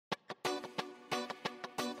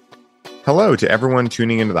Hello to everyone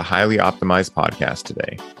tuning into the Highly Optimized podcast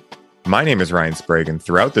today. My name is Ryan Sprague, and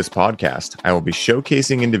throughout this podcast, I will be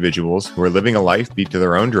showcasing individuals who are living a life beat to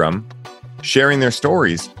their own drum, sharing their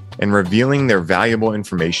stories, and revealing their valuable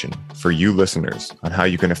information for you listeners on how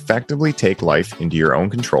you can effectively take life into your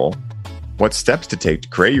own control, what steps to take to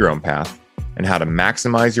create your own path, and how to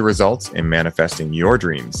maximize your results in manifesting your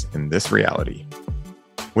dreams in this reality.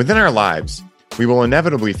 Within our lives, we will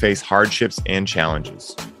inevitably face hardships and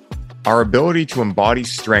challenges. Our ability to embody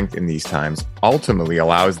strength in these times ultimately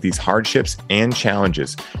allows these hardships and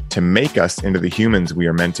challenges to make us into the humans we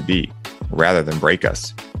are meant to be, rather than break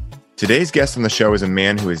us. Today's guest on the show is a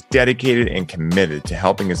man who is dedicated and committed to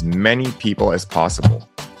helping as many people as possible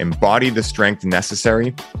embody the strength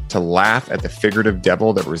necessary to laugh at the figurative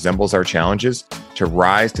devil that resembles our challenges, to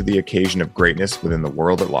rise to the occasion of greatness within the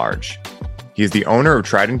world at large. He is the owner of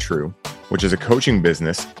Tried and True, which is a coaching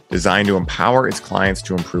business designed to empower its clients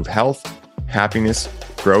to improve health, happiness,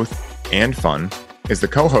 growth, and fun, is the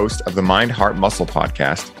co-host of the Mind, Heart, Muscle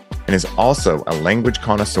podcast, and is also a language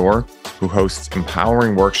connoisseur who hosts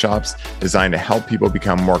empowering workshops designed to help people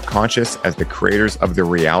become more conscious as the creators of their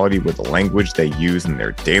reality with the language they use in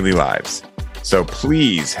their daily lives. So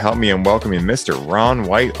please help me in welcoming Mr. Ron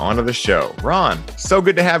White onto the show. Ron, so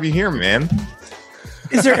good to have you here, man.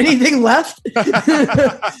 Is there anything left?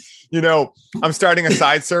 You know, I'm starting a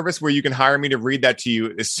side service where you can hire me to read that to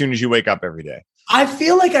you as soon as you wake up every day. I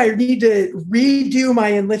feel like I need to redo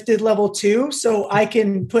my Enlifted level 2 so I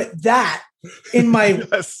can put that in my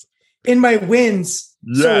in my wins.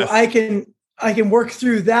 Yes. So I can work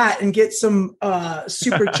through that and get some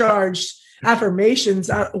supercharged affirmations.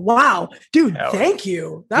 Wow, dude, thank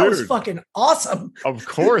you. That was fucking awesome. Of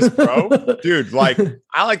course, bro. Dude, like,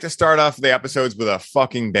 I like to start off the episodes with a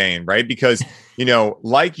fucking bang, right? Because, you know,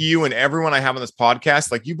 like you and everyone I have on this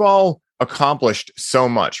podcast, like, you've all accomplished so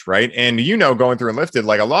much, right? And, you know, going through Enlifted,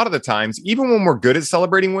 like, a lot of the times, even when we're good at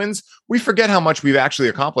celebrating wins, we forget how much we've actually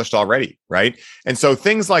accomplished already, right? And so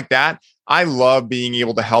things like that, I love being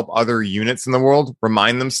able to help other units in the world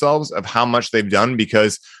remind themselves of how much they've done,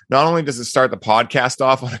 because not only does it start the podcast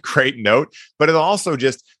off on a great note, but it also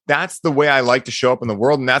just, that's the way I like to show up in the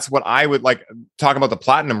world. And that's what I would like talk about, the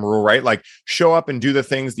platinum rule, right? Like, show up and do the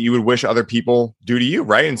things that you would wish other people do to you,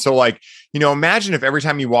 right? And so, like, you know, imagine if every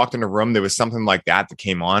time you walked in a room, there was something like that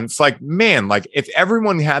came on. It's like, man, like, if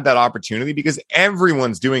everyone had that opportunity, because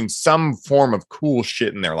everyone's doing some form of cool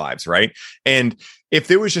shit in their lives, right? And if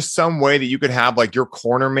there was just some way that you could have like your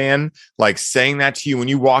corner man, like, saying that to you when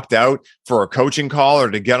you walked out for a coaching call or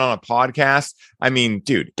to get on a podcast, I mean,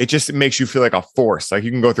 dude, it just makes you feel like a force. Like,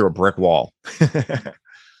 you can go through a brick wall.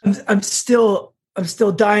 I'm still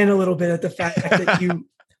dying a little bit at the fact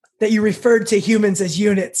that you referred to humans as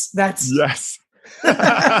units. That's yes.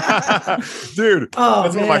 Dude,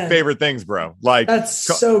 that's one of my favorite things, bro. Like, that's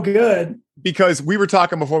so good. Because we were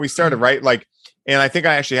talking before we started, right? Like, and I think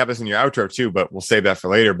I actually have this in your outro too, but we'll save that for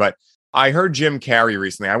later. But I heard Jim Carrey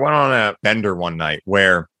recently. I went on a bender one night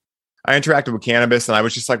where I interacted with cannabis, and I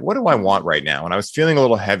was just like, what do I want right now? And I was feeling a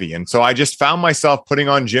little heavy. And so I just found myself putting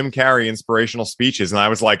on Jim Carrey inspirational speeches, and I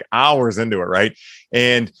was like hours into it, right?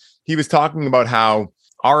 And he was talking about how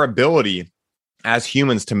our ability as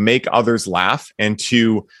humans to make others laugh and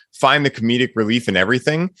to find the comedic relief in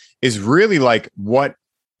everything is really like what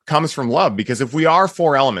comes from love. Because if we are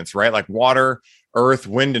 4 elements, right? Like water, earth,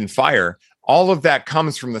 wind, and fire, all of that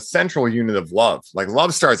comes from the central unit of love. Like,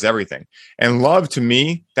 love starts everything. And love, to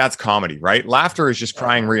me, that's comedy, right? Laughter is just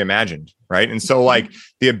crying reimagined, right? And so, like,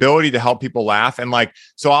 the ability to help people laugh, and like,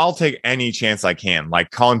 so I'll take any chance I can, like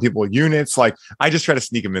calling people units. Like, I just try to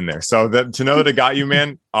sneak them in there. So that, to know that it got you,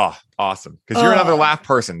 man, oh, awesome. Because you're another laugh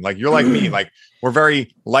person. Like, you're like me. Like, we're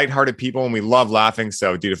very lighthearted people and we love laughing.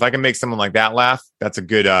 So, dude, if I can make someone like that laugh, that's a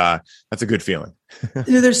good feeling.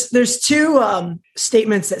 There's 2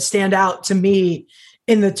 statements that stand out to me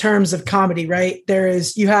in the terms of comedy, right?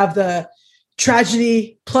 You have the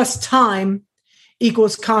tragedy plus time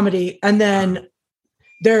equals comedy. And then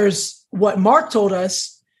there's what Mark told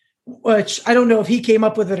us, which I don't know if he came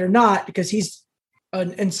up with it or not, because he's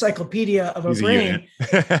an encyclopedia of a brain.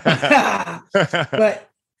 But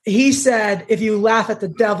he said, if you laugh at the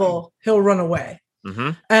devil, he'll run away.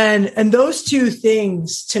 Mm-hmm. And those 2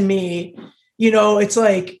 things, to me, you know, it's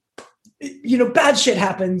like, you know, bad shit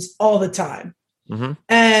happens all the time. Mm-hmm.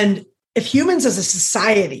 And if humans as a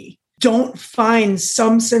society don't find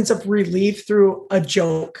some sense of relief through a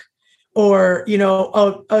joke or, you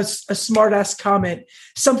know, a smart ass comment,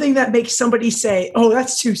 something that makes somebody say, "Oh,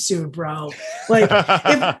 that's too soon, bro." Like,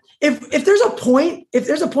 if there's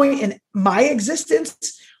a point in my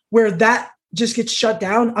existence where that just gets shut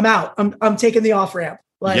down, I'm out. I'm taking the off ramp.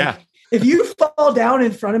 Like, yeah. if you fall down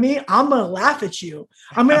in front of me, I'm going to laugh at you.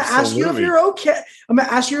 I'm going to ask you if you're okay. I'm going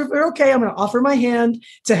to ask you if you're okay. I'm going to offer my hand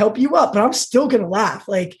to help you up, but I'm still going to laugh.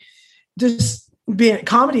 Like, just being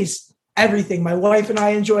comedy's everything. My wife and I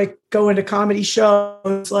enjoy going to comedy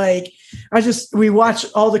shows. Like, we watch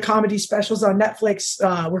all the comedy specials on Netflix.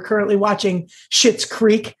 We're currently watching Schitt's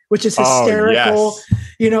Creek, which is hysterical.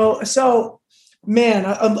 So man,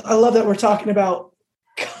 I love that we're talking about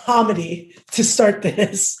comedy to start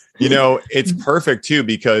this. It's perfect too,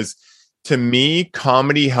 because to me,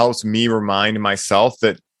 comedy helps me remind myself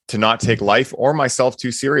that to not take life or myself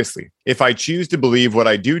too seriously. If I choose to believe what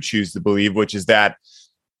I do choose to believe, which is that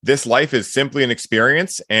this life is simply an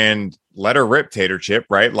experience, and let her rip, Tater Chip,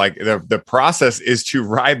 right? Like the process is to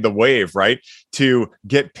ride the wave, right? To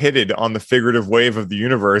get pitted on the figurative wave of the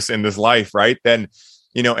universe in this life, right? Then,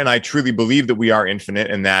 and I truly believe that we are infinite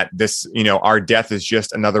and that this, our death is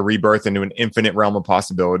just another rebirth into an infinite realm of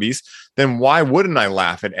possibilities. Then why wouldn't I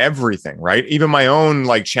laugh at everything, right? Even my own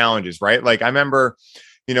challenges, right? Like I remember,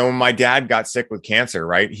 when my dad got sick with cancer,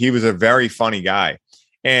 right? He was a very funny guy.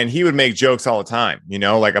 And he would make jokes all the time,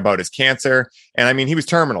 about his cancer. And I mean, he was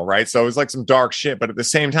terminal, right? So it was some dark shit. But at the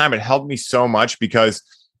same time, it helped me so much because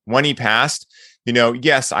when he passed,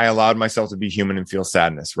 yes, I allowed myself to be human and feel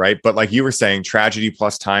sadness, right? But like you were saying, tragedy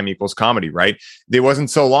plus time equals comedy, right? It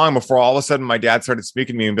wasn't so long before all of a sudden my dad started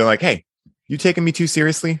speaking to me and being like, hey, you taking me too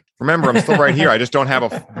seriously? Remember, I'm still right here. I just don't have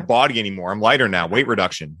a body anymore. I'm lighter now, weight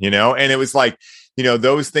reduction, And it was like,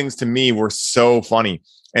 those things to me were so funny.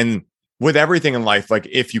 And with everything in life, like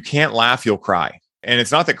if you can't laugh, you'll cry. And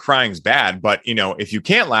it's not that crying's bad, but if you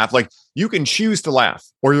can't laugh, like you can choose to laugh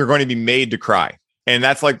or you're going to be made to cry. And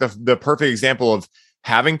that's like the perfect example of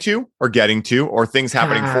having to or getting to, or things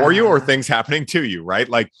happening for you or things happening to you, right?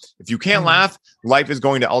 Like if you can't laugh, life is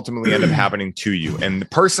going to ultimately end up happening to you. And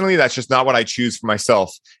personally, that's just not what I choose for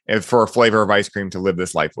myself and for a flavor of ice cream to live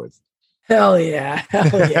this life with. Hell yeah.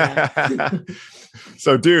 Hell yeah.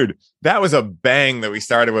 So dude, that was a bang that we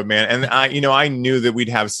started with, man. And I knew that we'd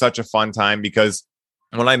have such a fun time because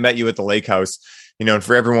when I met you at the lake house, and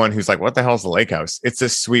for everyone who's like, what the hell is the lake house? It's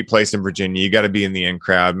this sweet place in Virginia. You got to be in the in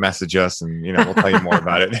crowd, message us and, we'll tell you more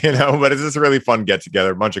about it, but it's just a really fun get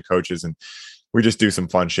together, a bunch of coaches, and we just do some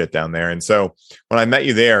fun shit down there. And so when I met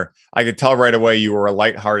you there, I could tell right away you were a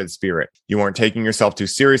lighthearted spirit. You weren't taking yourself too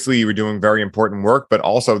seriously. You were doing very important work, but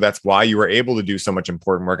also that's why you were able to do so much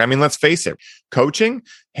important work. I mean, let's face it, coaching,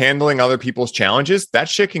 handling other people's challenges, that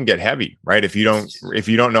shit can get heavy, right? If you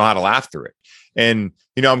don't know how to laugh through it. And,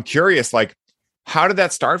 I'm curious, like, how did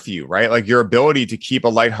that start for you, right? Like your ability to keep a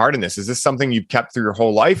lightheartedness. Is this something you've kept through your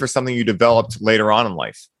whole life or something you developed later on in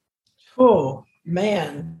life? Oh,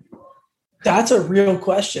 man. That's a real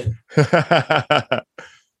question. I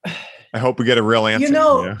hope we get a real answer.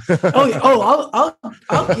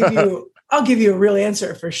 I'll give you a real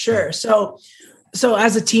answer for sure. So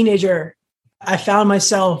as a teenager, I found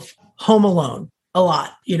myself home alone a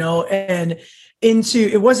lot, and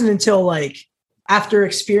it wasn't until like after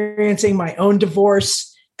experiencing my own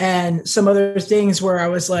divorce and some other things where I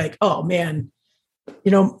was like, oh man,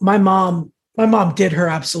 my mom did her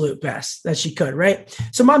absolute best that she could. Right.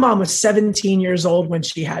 So my mom was 17 years old when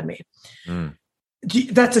she had me.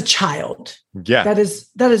 That's a child. Yeah. That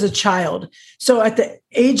is a child. So at the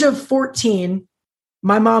age of 14,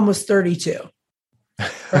 my mom was 32.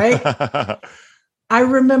 Right. I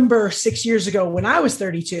remember 6 years ago when I was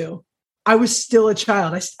 32, I was still a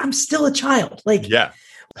child. I'm still a child. Like, yeah.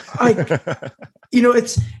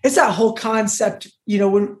 It's that whole concept,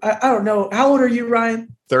 when I don't know, how old are you,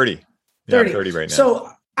 Ryan? 30. 30. Yeah, 30 right now. So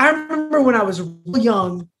I remember when I was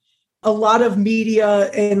young, a lot of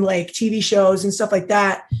media and like TV shows and stuff like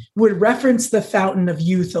that would reference the fountain of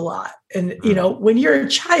youth a lot. And, when you're a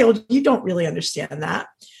child, you don't really understand that.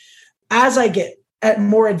 As I get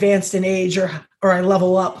more advanced in age or I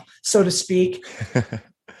level up, so to speak,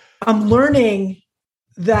 I'm learning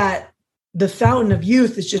that the fountain of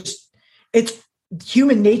youth is it's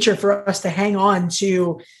human nature for us to hang on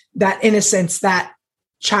to that innocence, that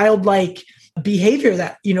childlike behavior,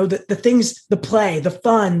 that, the things, the play, the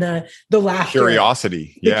fun, the laughter,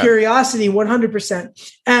 curiosity, the curiosity,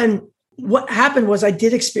 100%. And what happened was I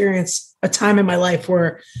did experience a time in my life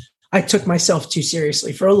where I took myself too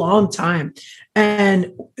seriously for a long time.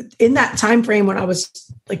 And in that time frame, when I was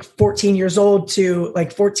like 14 years old to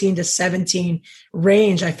like 14 to 17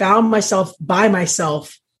 range, I found myself by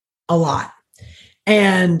myself a lot.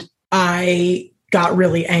 And I got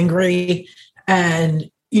really angry. And,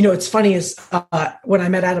 it's funny is when I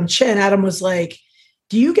met Adam Chin, Adam was like,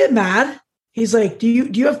 do you get mad? He's like, do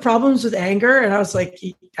you have problems with anger? And I was like,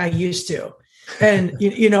 I used to. And,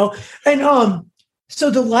 So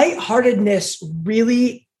the lightheartedness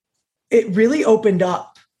really opened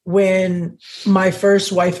up when my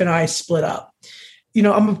first wife and I split up. You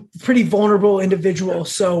know, I'm a pretty vulnerable individual.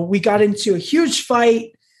 So we got into a huge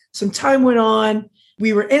fight. Some time went on.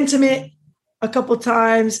 We were intimate a couple of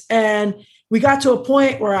times, and we got to a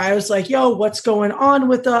point where I was like, yo, what's going on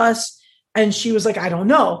with us? And she was like, I don't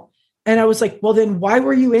know. And I was like, well, then why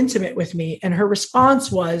were you intimate with me? And her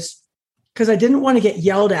response was, because I didn't want to get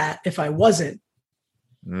yelled at if I wasn't.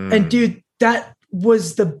 And dude, that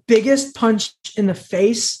was the biggest punch in the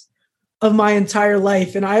face of my entire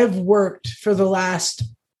life. And I have worked for the last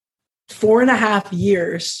 4.5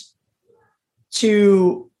 years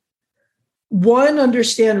to, one,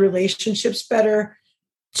 understand relationships better,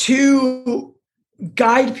 two,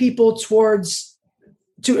 guide people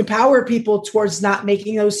to empower people towards not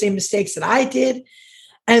making those same mistakes that I did.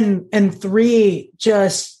 And three,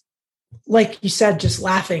 just like you said, just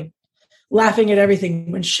laughing at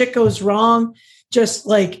everything. When shit goes wrong, just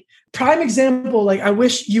like prime example, like I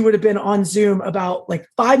wish you would have been on Zoom about like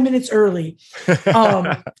 5 minutes early.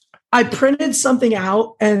 I printed something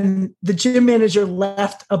out and the gym manager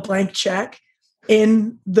left a blank check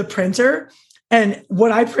in the printer. And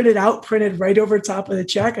what I printed out printed right over top of the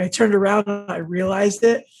check. I turned around and I realized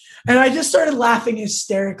it. And I just started laughing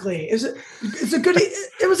hysterically. It was a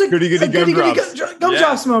goody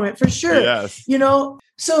gumdrops moment for sure. Yes. You know,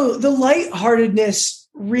 so the lightheartedness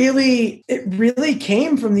really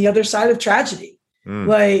came from the other side of tragedy.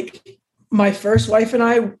 Like my first wife and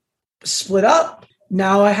I split up.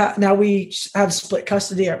 Now we have split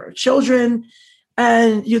custody of our children.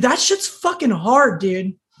 And that shit's fucking hard,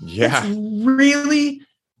 dude. Yeah. It's really,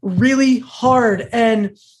 really hard.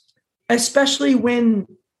 And especially when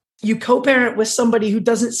you co-parent with somebody who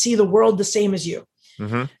doesn't see the world the same as you.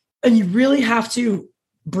 Mm-hmm. And you really have to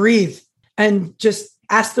breathe and just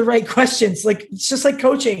ask the right questions. Like, it's just like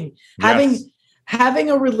coaching. Yes.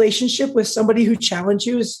 Having a relationship with somebody who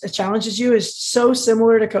challenges you is so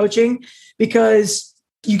similar to coaching, because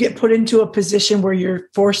you get put into a position where you're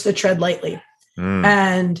forced to tread lightly.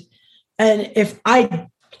 And if I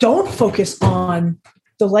don't focus on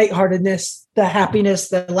the lightheartedness, the happiness,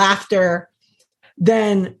 the laughter,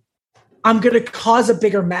 then I'm going to cause a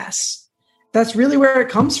bigger mess. That's really where it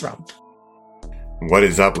comes from. What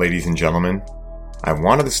is up, ladies and gentlemen? I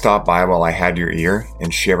wanted to stop by while I had your ear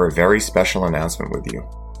and share a very special announcement with you.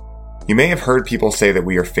 You may have heard people say that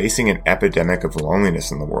we are facing an epidemic of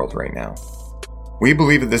loneliness in the world right now. We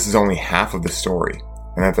believe that this is only half of the story,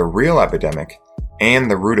 and that the real epidemic and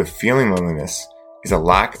the root of feeling loneliness is a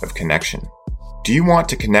lack of connection. Do you want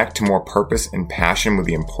to connect to more purpose and passion with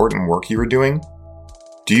the important work you are doing?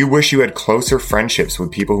 Do you wish you had closer friendships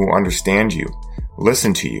with people who understand you,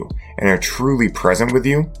 listen to you, and are truly present with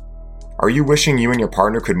you? Are you wishing you and your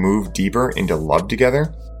partner could move deeper into love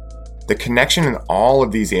together? The connection in all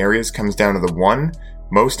of these areas comes down to the one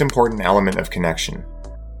most important element of connection: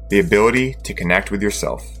 the ability to connect with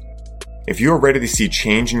yourself. If you are ready to see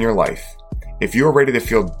change in your life, if you are ready to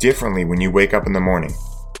feel differently when you wake up in the morning,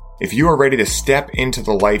 if you are ready to step into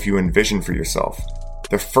the life you envision for yourself,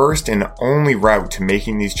 the first and only route to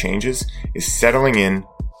making these changes is settling in,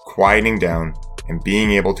 quieting down, and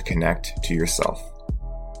being able to connect to yourself.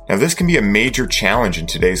 Now, this can be a major challenge in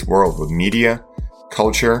today's world with media,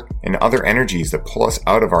 culture, and other energies that pull us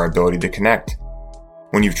out of our ability to connect.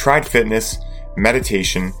 When you've tried fitness,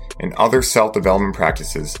 meditation, and other self-development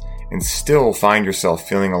practices and still find yourself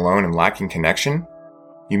feeling alone and lacking connection,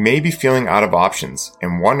 you may be feeling out of options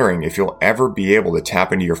and wondering if you'll ever be able to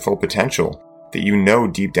tap into your full potential that you know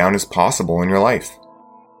deep down is possible in your life.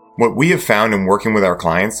 What we have found in working with our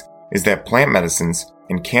clients is that plant medicines,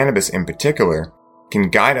 and cannabis in particular, can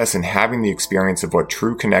guide us in having the experience of what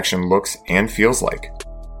true connection looks and feels like.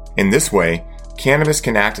 In this way, cannabis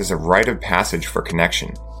can act as a rite of passage for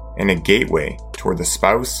connection and a gateway toward the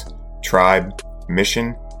spouse, tribe,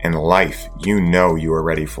 mission, and life you know you are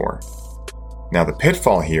ready for. Now, the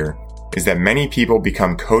pitfall here is that many people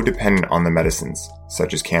become codependent on the medicines,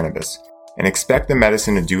 such as cannabis, and expect the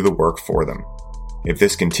medicine to do the work for them. If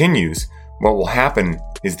this continues, what will happen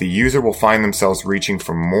is the user will find themselves reaching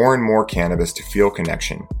for more and more cannabis to feel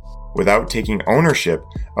connection, without taking ownership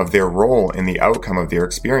of their role in the outcome of their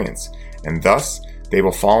experience, and thus they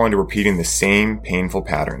will fall into repeating the same painful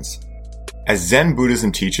patterns. As Zen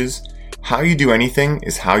Buddhism teaches, how you do anything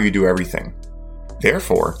is how you do everything.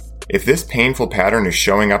 Therefore, if this painful pattern is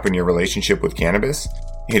showing up in your relationship with cannabis,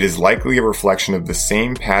 it is likely a reflection of the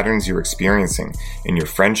same patterns you're experiencing in your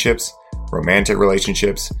friendships, romantic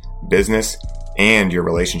relationships, business, and your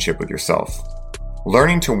relationship with yourself.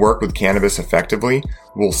 Learning to work with cannabis effectively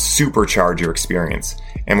will supercharge your experience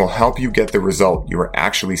and will help you get the result you are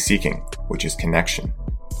actually seeking, which is connection.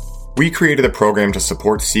 We created a program to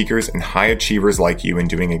support seekers and high achievers like you in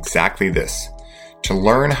doing exactly this. To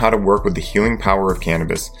learn how to work with the healing power of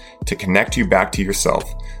cannabis to connect you back to yourself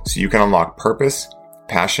so you can unlock purpose,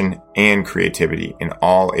 passion, and creativity in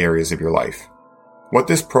all areas of your life. What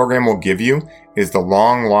this program will give you is the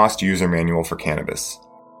long-lost user manual for cannabis.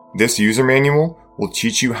 This user manual will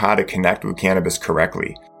teach you how to connect with cannabis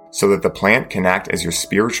correctly so that the plant can act as your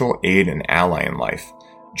spiritual aid and ally in life,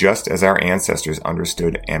 just as our ancestors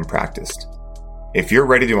understood and practiced. If you're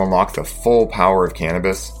ready to unlock the full power of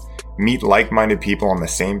cannabis, meet like-minded people on the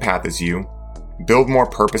same path as you, build more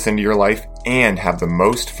purpose into your life, and have the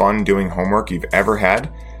most fun doing homework you've ever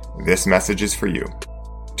had, this message is for you.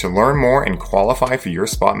 To learn more and qualify for your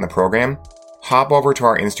spot in the program, hop over to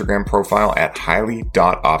our Instagram profile at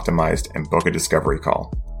highly.optimized and book a discovery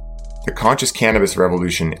call. The conscious cannabis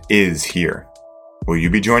revolution is here. Will you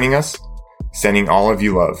be joining us? Sending all of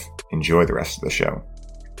you love. Enjoy the rest of the show.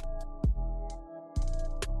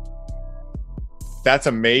 That's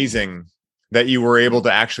amazing that you were able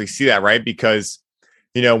to actually see that, right? Because,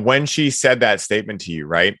 when she said that statement to you,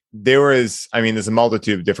 right, there's a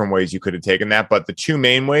multitude of different ways you could have taken that, but the two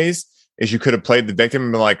main ways is you could have played the victim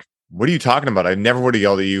and been like, what are you talking about? I never would have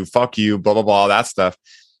yelled at you. Fuck you, blah, blah, blah, that stuff.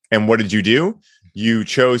 And what did you do? You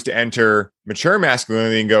chose to enter mature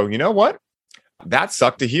masculinity and go, you know what? That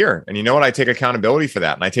sucked to hear. And you know what? I take accountability for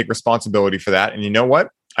that. And I take responsibility for that. And you know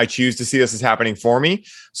what? I choose to see this as happening for me.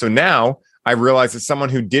 So now I realize that someone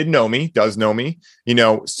who does know me,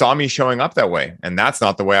 saw me showing up that way. And that's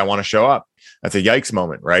not the way I want to show up. That's a yikes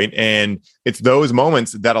moment, right? And it's those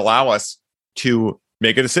moments that allow us to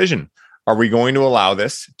make a decision. Are we going to allow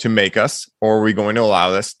this to make us, or are we going to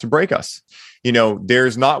allow this to break us?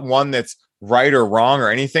 There's not one that's right or wrong or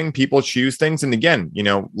anything. People choose things. And again,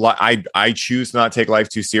 I choose to not take life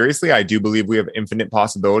too seriously. I do believe we have infinite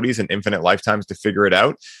possibilities and infinite lifetimes to figure it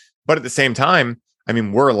out. But at the same time,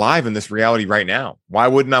 we're alive in this reality right now. Why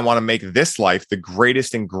wouldn't I want to make this life the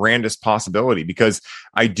greatest and grandest possibility? Because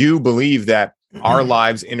I do believe that our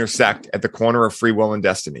lives intersect at the corner of free will and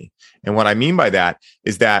destiny. And what I mean by that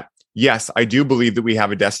is that, yes, I do believe that we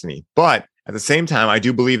have a destiny, but at the same time, I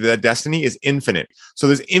do believe that destiny is infinite. So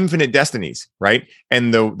there's infinite destinies, right?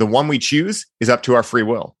 And the one we choose is up to our free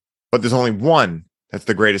will, but there's only one that's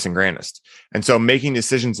the greatest and grandest. And so making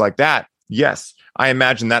decisions like that, yes, I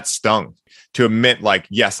imagine that stung to admit,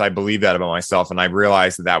 yes, I believe that about myself. And I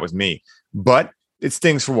realized that was me, but it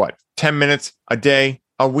stings for what? 10 minutes, a day,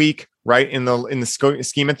 a week, right? In the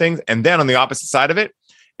scheme of things. And then on the opposite side of it,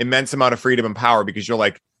 immense amount of freedom and power, because you're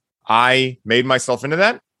like, I made myself into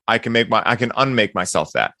that. I can unmake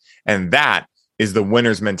myself that. And that is the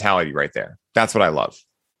winner's mentality right there. That's what I love.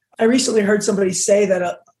 I recently heard somebody say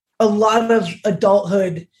that a lot of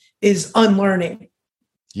adulthood is unlearning.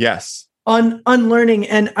 Yes. Unlearning.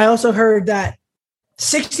 And I also heard that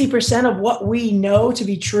 60% of what we know to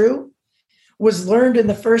be true was learned in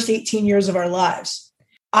the first 18 years of our lives.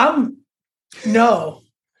 No.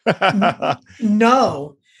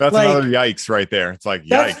 That's another yikes right there. It's like,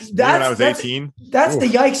 yikes. When I was 18. That's the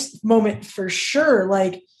yikes moment for sure.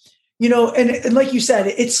 And like you said,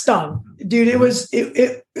 it stung, dude. It was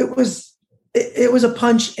a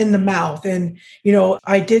punch in the mouth. And,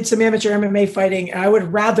 I did some amateur MMA fighting, and I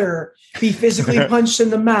would rather be physically punched in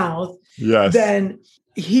the mouth than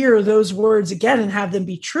hear those words again and have them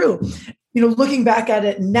be true. Looking back at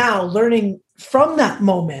it now, learning from that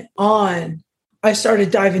moment on, I started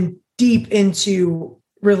diving deep into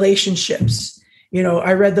relationships.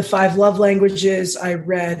 I read the 5 love languages. I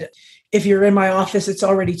read, if you're in my office, it's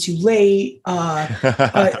already too late.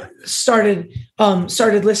 I started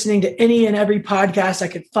listening to any and every podcast I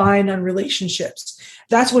could find on relationships.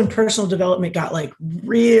 That's when personal development got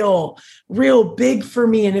real big for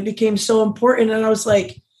me. And it became so important. And I was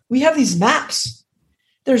like, we have these maps.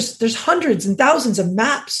 There's hundreds and thousands of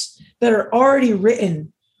maps that are already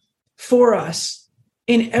written for us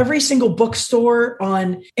in every single bookstore,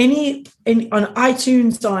 on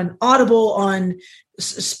iTunes, on Audible, on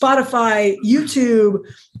Spotify, YouTube.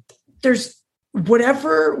 There's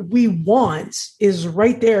whatever we want is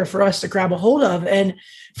right there for us to grab a hold of. And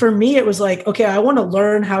for me, it was like, okay, I want to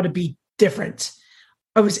learn how to be different.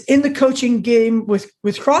 I was in the coaching game with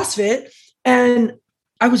CrossFit, and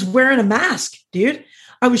I was wearing a mask, dude.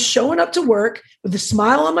 I was showing up to work with a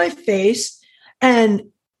smile on my face and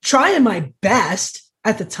trying my best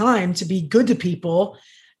at the time to be good to people.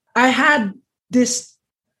 I had this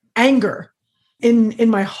anger in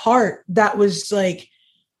my heart that was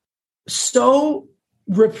so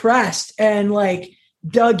repressed and like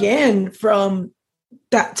dug in from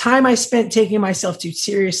that time I spent taking myself too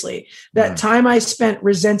seriously, that time I spent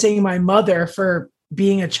resenting my mother for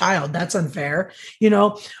being a child. That's unfair, and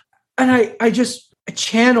I just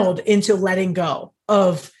channeled into letting go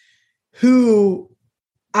of who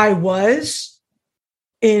I was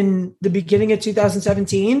in the beginning of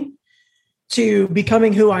 2017 to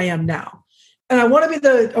becoming who I am now. And I want to be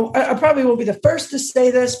I probably won't be the first to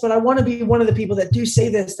say this, but I want to be one of the people that do say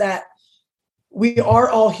this, that we are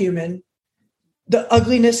all human. The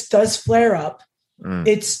ugliness does flare up.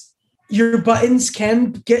 It's your buttons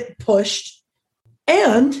can get pushed.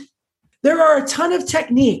 And there are a ton of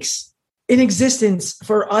techniques in existence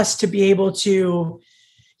for us to be able to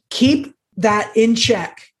keep that in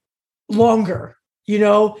check longer.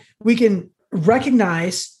 We can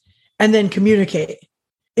recognize and then communicate.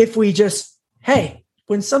 If we just, hey,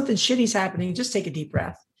 when something shitty's happening, just take a deep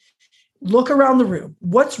breath. Look around the room.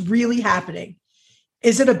 What's really happening?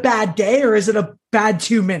 Is it a bad day or is it a bad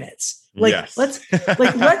 2 minutes? Yes.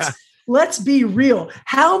 let's be real.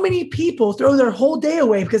 How many people throw their whole day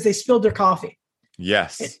away because they spilled their coffee?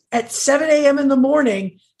 Yes. At 7 a.m. in the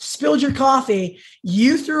morning, spilled your coffee.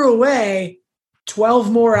 You threw away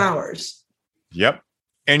 12 more hours. Yep.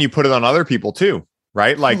 And you put it on other people too,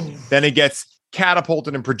 right? Like then it gets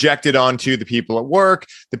catapulted and projected onto the people at work,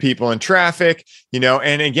 the people in traffic,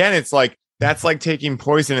 and again, it's like, that's like taking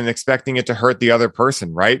poison and expecting it to hurt the other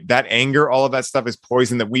person, right? That anger, all of that stuff is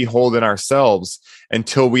poison that we hold in ourselves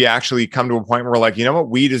until we actually come to a point where we're like, you know what?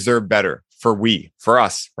 We deserve better for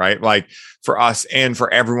us, right? Like for us and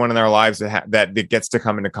for everyone in our lives that gets to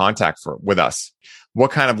come into contact with us. What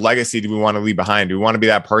kind of legacy do we want to leave behind? Do we want to be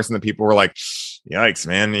that person that people were like, yikes,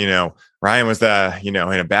 man, Ryan was in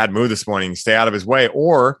a bad mood this morning, stay out of his way?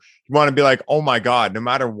 Or you want to be like, oh my God, no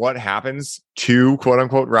matter what happens to quote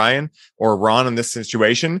unquote Ryan or Ron in this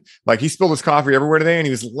situation, like he spilled his coffee everywhere today and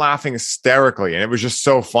he was laughing hysterically. And it was just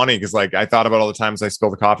so funny because like I thought about all the times I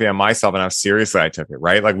spilled the coffee on myself and how seriously I took it,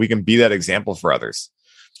 right? Like we can be that example for others.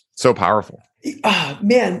 So powerful. Oh,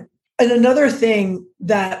 man. And another thing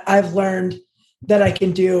that I've learned that I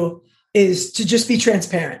can do is to just be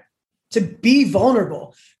transparent, to be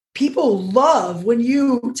vulnerable. People love when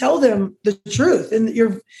you tell them the truth and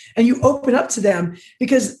you open up to them,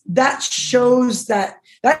 because that shows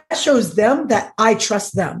them that I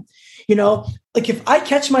trust them. Like if I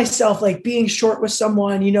catch myself like being short with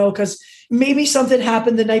someone, because maybe something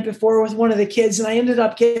happened the night before with one of the kids and I ended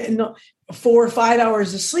up getting 4 or 5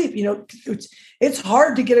 hours of sleep. It's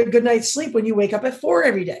hard to get a good night's sleep when you wake up at 4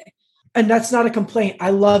 every day. And that's not a complaint. I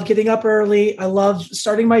love getting up early. I love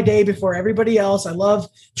starting my day before everybody else. I love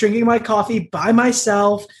drinking my coffee by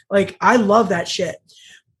myself. Like, I love that shit.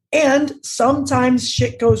 And sometimes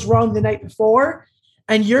shit goes wrong the night before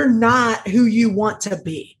and you're not who you want to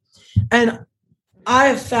be. And I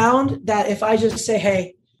have found that if I just say,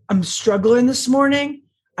 hey, I'm struggling this morning,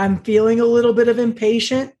 I'm feeling a little bit of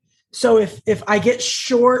impatient. So if I get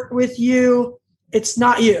short with you, it's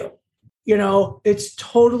not you. It's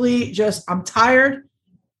totally just, I'm tired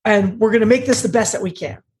and we're going to make this the best that we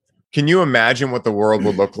can. Can you imagine what the world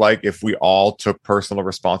would look like if we all took personal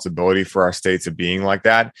responsibility for our states of being like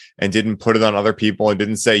that and didn't put it on other people and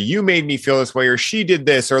didn't say, you made me feel this way, or she did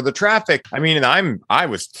this, or the traffic. I mean, and I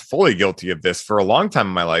was fully guilty of this for a long time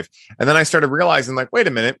in my life. And then I started realizing like, wait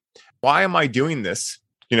a minute, why am I doing this?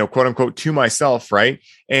 Quote unquote, to myself. Right.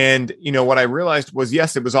 And, what I realized was,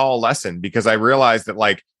 yes, it was all a lesson, because I realized that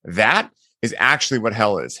like that is actually what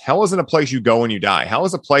hell is. Hell isn't a place you go when you die. Hell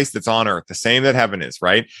is a place that's on earth, the same that heaven is,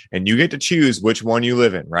 right? And you get to choose which one you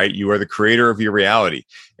live in, right? You are the creator of your reality.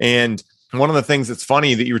 And one of the things that's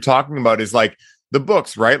funny that you were talking about is like the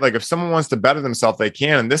books, right? Like if someone wants to better themselves, they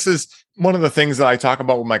can. And this is one of the things that I talk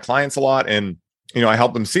about with my clients a lot. And, I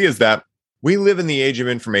help them see is that we live in the age of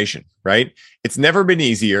information, right? It's never been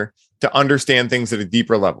easier to understand things at a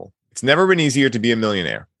deeper level. It's never been easier to be a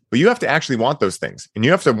millionaire. But you have to actually want those things, and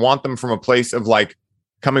you have to want them from a place of like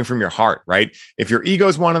coming from your heart, right? If your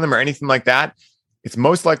ego's one of them or anything like that, it's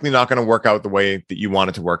most likely not going to work out the way that you want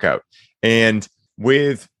it to work out. And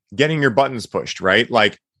with getting your buttons pushed, right?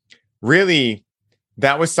 Like really,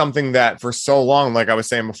 that was something that for so long, like I was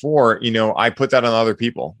saying before, I put that on other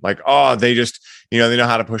people. Like, oh, they just, they know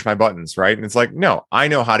how to push my buttons, right? And it's like, no, I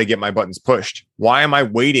know how to get my buttons pushed. Why am I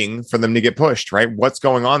waiting for them to get pushed, right? What's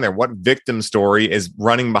going on there? What victim story is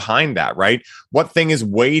running behind that, right? What thing is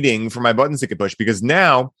waiting for my buttons to get pushed? Because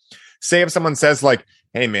now, say if someone says like,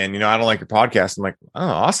 hey man, I don't like your podcast. I'm like, oh,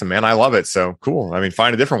 awesome, man. I love it. So cool. I mean,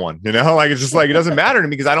 find a different one, like, it's just like, it doesn't matter to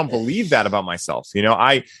me because I don't believe that about myself.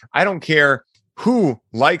 I don't care who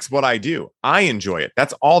likes what I do. I enjoy it.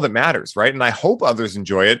 That's all that matters, right? And I hope others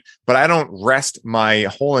enjoy it, but I don't rest my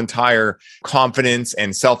whole entire confidence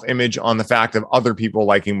and self-image on the fact of other people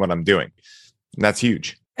liking what I'm doing. And that's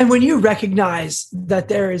huge. And when you recognize that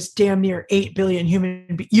there is damn near 8 billion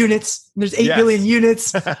human units, there's 8 billion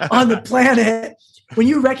units on the planet. When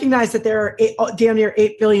you recognize that there are damn near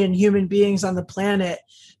 8 billion human beings on the planet,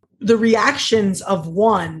 the reactions of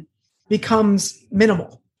one becomes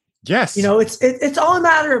minimal. Yes. It's all a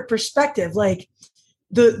matter of perspective. Like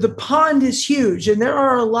the pond is huge and there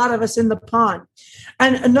are a lot of us in the pond.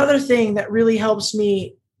 And another thing that really helps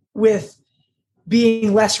me with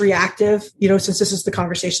being less reactive, since this is the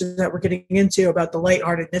conversation that we're getting into about the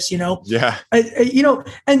lightheartedness, Yeah.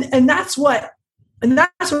 And that's what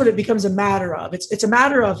it becomes a matter of. It's a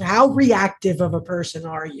matter of how reactive of a person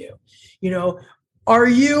are you? Are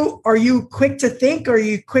you quick to think or are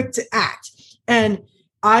you quick to act? And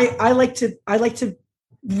I like to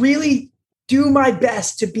really do my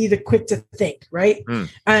best to be the quick to think, right?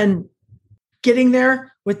 And getting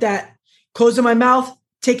there with that, closing my mouth,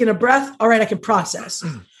 taking a breath. All right, I can process.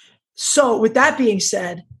 So with that being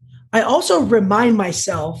said, I also remind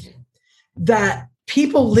myself that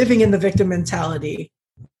people living in the victim mentality,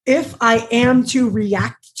 if I am to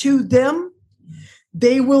react to them,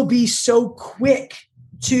 they will be so quick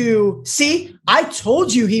to see, I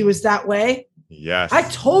told you he was that way. Yes. I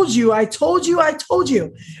told you.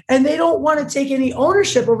 And they don't want to take any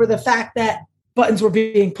ownership over the fact that buttons were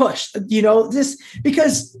being pushed, this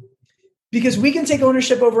because we can take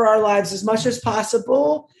ownership over our lives as much as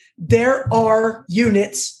possible. There are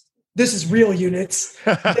units. This is real units.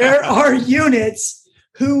 There are units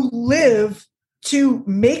who live to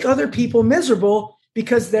make other people miserable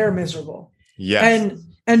because they're miserable. Yes.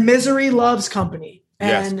 And misery loves company.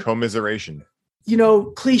 And, yes. Commiseration.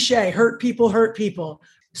 Cliche, hurt people.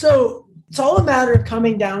 So it's all a matter of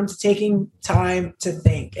coming down to taking time to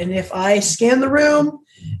think. And if I scan the room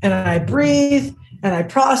and I breathe and I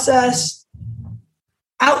process,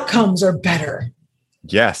 outcomes are better.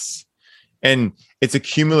 Yes. And it's a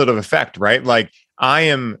cumulative effect, right? Like I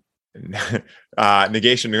am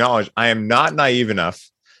negation acknowledged. I am not naive enough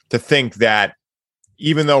to think that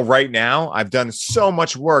even though right now I've done so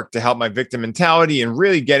much work to help my victim mentality and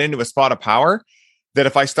really get into a spot of power, that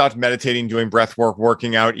if I stopped meditating, doing breath work,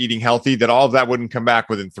 working out, eating healthy, that all of that wouldn't come back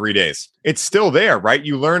within 3 days. It's still there, right?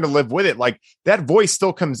 You learn to live with it. Like that voice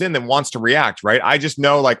still comes in that wants to react, right? I just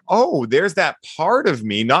know like, oh, there's that part of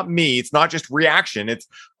me, not me. It's not just reaction. It's,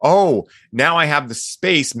 oh, now I have the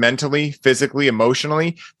space mentally, physically,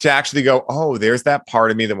 emotionally to actually go, oh, there's that part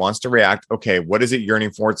of me that wants to react. Okay, what is it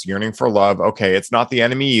yearning for? It's yearning for love. Okay, it's not the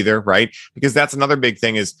enemy either, right? Because that's another big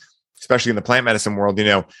thing is, especially in the plant medicine world,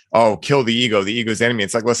 oh, kill the ego's enemy.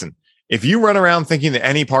 It's like, listen, if you run around thinking that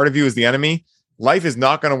any part of you is the enemy, life is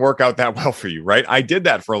not going to work out that well for you, right? I did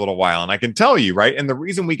that for a little while and I can tell you, right? And the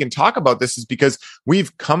reason we can talk about this is because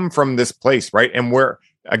we've come from this place, right? And we're,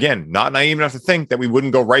 again, not naive enough to think that we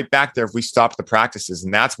wouldn't go right back there if we stopped the practices.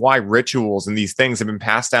 And that's why rituals and these things have been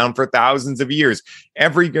passed down for thousands of years.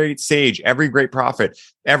 Every great sage, every great prophet,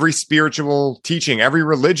 every spiritual teaching, every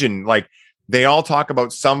religion, like, they all talk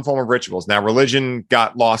about some form of rituals. Now, religion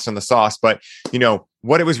got lost in the sauce, but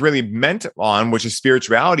what it was really meant on, which is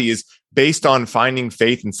spirituality, is based on finding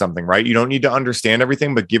faith in something, right? You don't need to understand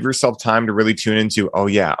everything, but give yourself time to really tune into, oh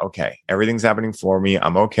yeah, okay, everything's happening for me.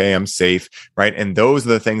 I'm okay. I'm safe, right? And those are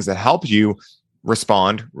the things that help you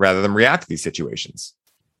respond rather than react to these situations.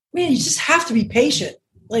 Man, you just have to be patient.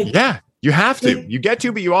 Yeah, you have to. You get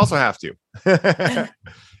to, but you also have to. I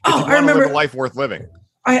remember a life worth living.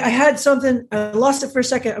 I had something, I lost it for a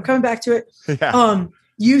second. I'm coming back to it. Yeah.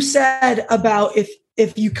 You said about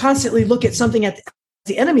if you constantly look at something at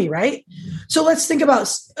the enemy, right? So let's think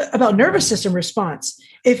about nervous system response.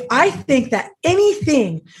 If I think that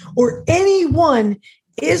anything or anyone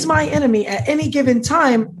is my enemy at any given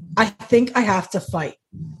time, I think I have to fight.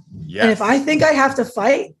 Yes. And if I think I have to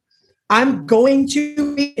fight, I'm going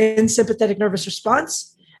to be in sympathetic nervous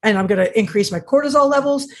response and I'm going to increase my cortisol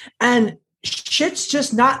levels and shit's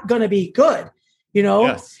just not going to be good,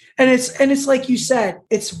 Yes. And it's like you said,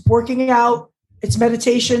 it's working out, it's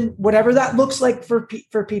meditation, whatever that looks like for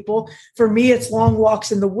people. For me, it's long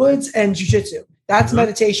walks in the woods and jujitsu. That's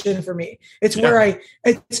meditation for me. It's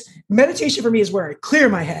meditation for me is where I clear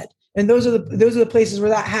my head. And those are the places where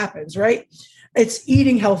that happens, right? It's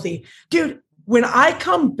eating healthy. Dude, when I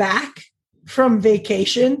come back from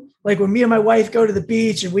vacation, like when me and my wife go to the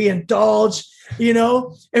beach and we indulge,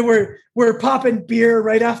 and we're popping beer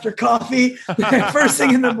right after coffee first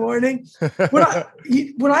thing in the morning.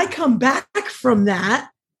 When I come back from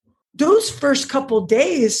that, those first couple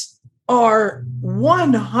days are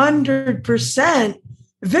 100%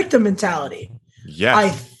 victim mentality.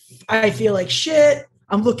 Yes. I feel like shit.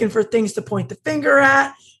 I'm looking for things to point the finger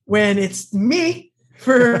at when it's me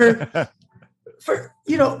for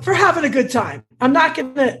having a good time. I'm not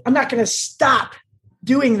gonna stop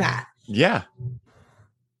doing that. Yeah.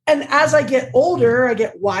 And as I get older, I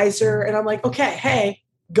get wiser, and I'm like, okay, hey,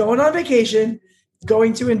 going on vacation,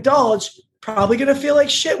 going to indulge, probably gonna feel like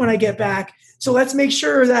shit when I get back. So let's make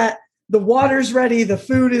sure that the water's ready, the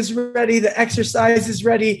food is ready, the exercise is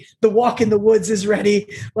ready, the walk in the woods is ready.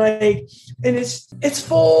 And it's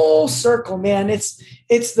full circle, man. It's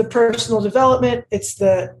the personal development, it's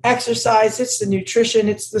the exercise, it's the nutrition,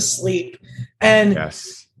 it's the sleep. And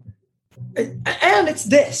yes. And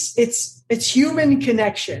it's human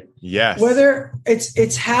connection. Yes. Whether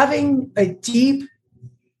it's having a deep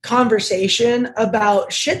conversation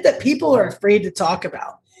about shit that people are afraid to talk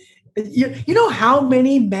about. You know how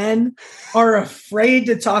many men are afraid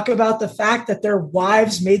to talk about the fact that their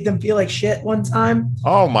wives made them feel like shit one time?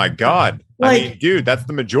 Oh my God. I mean, dude, that's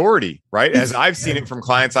the majority, right? As I've seen it from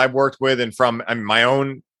clients I've worked with and from my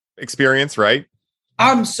own experience, right?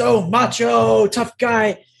 I'm so macho, tough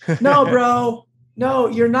guy. No, bro. No,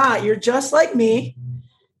 you're not. You're just like me.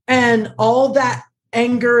 And all that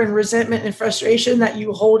anger and resentment and frustration that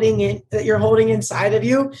you're holding inside of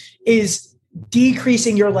you is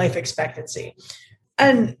decreasing your life expectancy.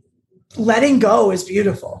 And letting go is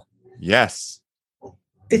beautiful. Yes.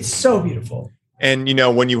 It's so beautiful. And,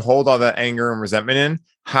 when you hold all that anger and resentment in,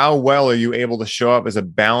 how well are you able to show up as a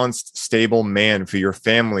balanced, stable man for your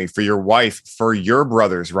family, for your wife, for your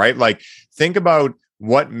brothers, right? Like, think about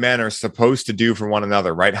what men are supposed to do for one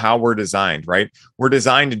another, right? How we're designed, right? We're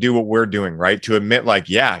designed to do what we're doing, right? To admit like,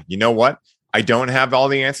 yeah, you know what? I don't have all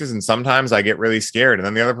the answers. And sometimes I get really scared. And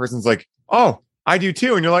then the other person's like, oh, I do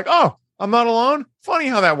too. And you're like, oh, I'm not alone. Funny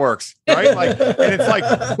how that works, right? Like, and it's like,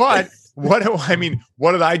 but what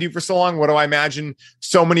did I do for so long? What do I imagine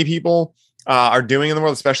so many people are doing in the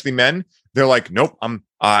world, especially men? They're like, nope,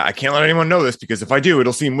 I can't let anyone know this because if I do,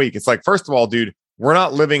 it'll seem weak. It's like, first of all, dude, we're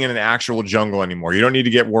not living in an actual jungle anymore. You don't need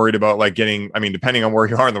to get worried about depending on where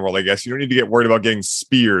you are in the world, I guess, you don't need to get worried about getting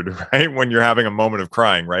speared, right? When you're having a moment of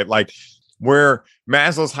crying, right? Like, where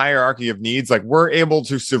Maslow's hierarchy of needs, like, we're able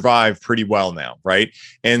to survive pretty well now, right?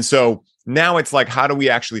 And so now it's like, how do we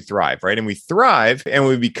actually thrive, right? And we thrive and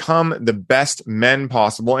we become the best men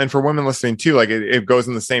possible. And for women listening too, like it goes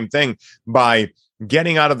in the same thing by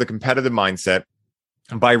getting out of the competitive mindset,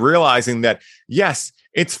 by realizing that, yes,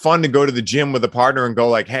 it's fun to go to the gym with a partner and go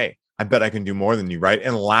like, hey, I bet I can do more than you, right?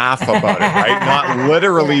 And laugh about it, right? Not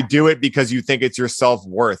literally do it because you think it's your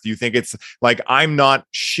self-worth. You think it's like, I'm not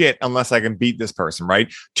shit unless I can beat this person,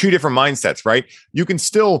 right? Two different mindsets, right? You can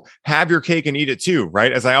still have your cake and eat it too,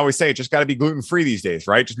 right? As I always say, it just got to be gluten-free these days,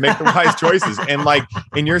 right? Just make the wise choices. And like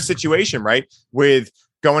in your situation, right? With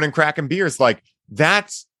going and cracking beers, like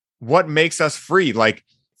that's what makes us free. Like,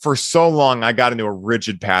 for so long, I got into a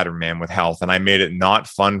rigid pattern, man, with health, and I made it not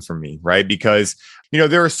fun for me, right? Because,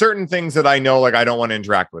 there are certain things that I know, like, I don't want to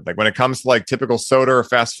interact with. Like, when it comes to like typical soda or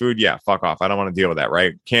fast food, yeah, fuck off. I don't want to deal with that,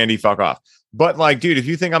 right? Candy, fuck off. But like, dude, if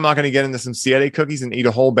you think I'm not going to get into some Siete cookies and eat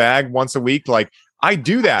a whole bag once a week, like, I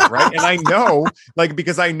do that, right? And I know, like,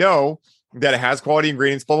 because I know that it has quality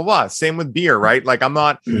ingredients, blah, blah, blah. Same with beer, right? Like, I'm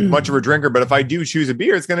not much of a drinker, but if I do choose a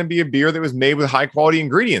beer, it's going to be a beer that was made with high quality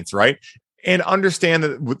ingredients, right? And understand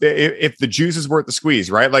that if the juice is worth the squeeze,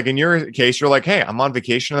 right? Like in your case, you're like, hey, I'm on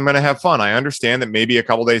vacation. I'm going to have fun. I understand that maybe a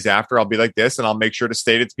couple days after I'll be like this, and I'll make sure to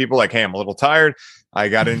state it to people like, hey, I'm a little tired. I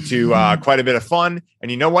got into quite a bit of fun. And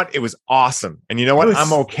you know what? It was awesome. And you know what?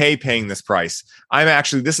 I'm okay paying this price.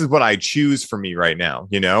 This is what I choose for me right now,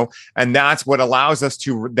 And that's what allows us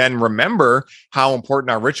to then remember how important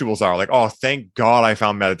our rituals are. Like, oh, thank God I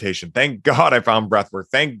found meditation. Thank God I found breath work.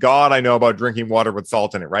 Thank God I know about drinking water with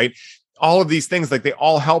salt in it, right? All of these things, like they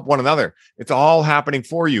all help one another. It's all happening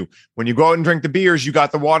for you. When you go out and drink the beers, you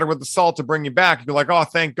got the water with the salt to bring you back. You're like, oh,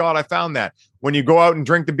 thank God I found that. When you go out and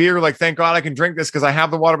drink the beer, like, thank God I can drink this because I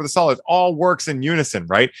have the water with the salt. It all works in unison,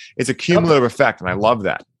 right? It's a cumulative effect. And I love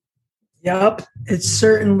that. Yep. It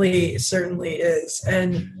certainly is.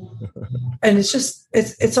 And it's just,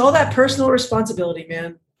 it's all that personal responsibility,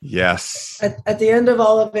 man. Yes. At the end of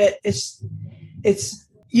all of it, it's,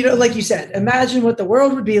 like you said, imagine what the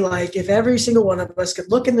world would be like if every single one of us could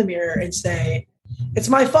look in the mirror and say, it's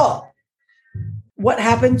my fault. What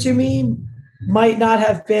happened to me might not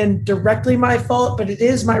have been directly my fault, but it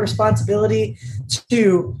is my responsibility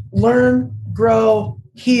to learn, grow,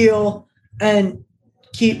 heal, and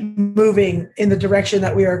keep moving in the direction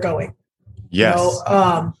that we are going. Yes.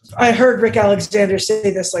 I heard Rick Alexander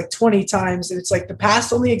say this like 20 times, and it's like the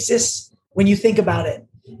past only exists when you think about it.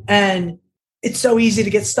 And it's so easy to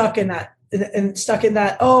get stuck in that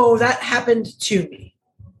oh, that happened to me.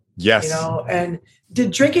 Yes. And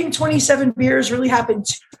did drinking 27 beers really happen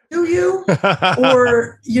to you?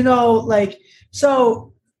 Or,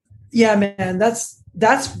 so yeah, man,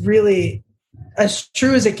 that's really as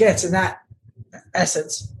true as it gets in that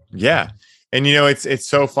essence. Yeah. And it's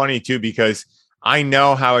so funny too, because I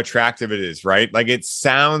know how attractive it is, right? Like it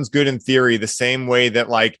sounds good in theory, the same way that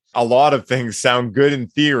like a lot of things sound good in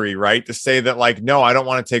theory, right? To say that like, no, I don't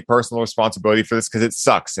want to take personal responsibility for this because it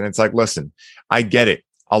sucks. And it's like, listen, I get it.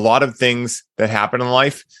 A lot of things that happen in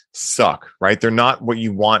life suck, right? They're not what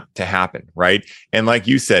you want to happen, right? And like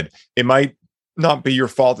you said, it might not be your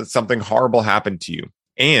fault that something horrible happened to you.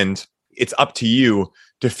 And it's up to you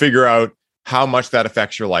to figure out how much that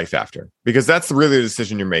affects your life after, because that's really the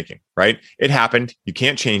decision you're making, right? It happened. You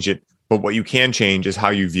can't change it, but what you can change is how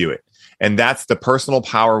you view it. And that's the personal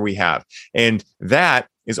power we have. And that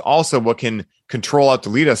is also what can control out to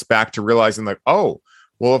lead us back to realizing like, oh,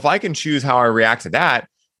 well, if I can choose how I react to that,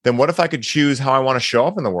 then what if I could choose how I want to show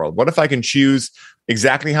up in the world? What if I can choose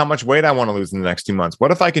exactly how much weight I want to lose in the next 2 months? What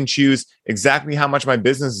if I can choose exactly how much my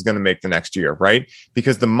business is going to make the next year, right?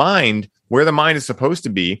 Because the mind, where the mind is supposed to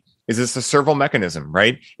be, is it's a serval mechanism,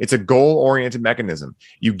 right? It's a goal-oriented mechanism.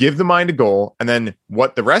 You give the mind a goal, and then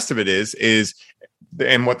what the rest of it is,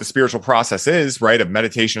 and what the spiritual process is, right, of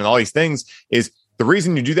meditation and all these things, is the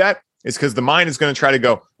reason you do that is because the mind is going to try to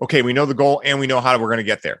go, okay, we know the goal and we know how we're going to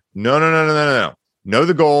get there. No. Know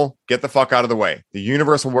the goal, get the fuck out of the way. The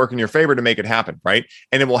universe will work in your favor to make it happen, right?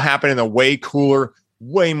 And it will happen in a way cooler,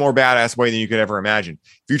 way more badass way than you could ever imagine.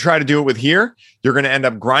 If you try to do it with here, you're going to end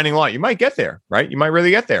up grinding a lot. You might get there, right? You might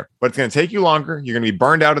really get there, but it's going to take you longer. You're going to be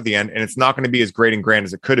burned out at the end, and it's not going to be as great and grand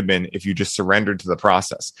as it could have been if you just surrendered to the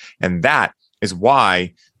process. And that is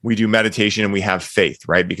why we do meditation and we have faith,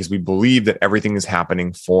 right? Because we believe that everything is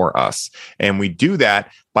happening for us. And we do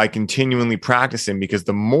that by continually practicing, because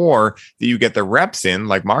the more that you get the reps in,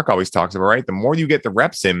 like Mark always talks about, right? The more you get the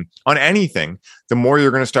reps in on anything, the more you're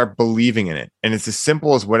going to start believing in it. And it's as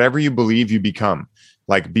simple as whatever you believe, you become.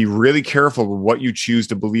 Like, be really careful with what you choose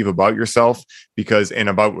to believe about yourself and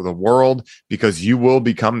about the world, because you will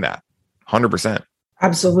become that 100%.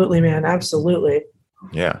 Absolutely, man. Absolutely.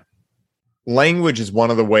 Yeah. Language is one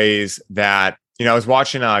of the ways that, I was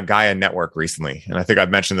watching Gaia Network recently, and I think I've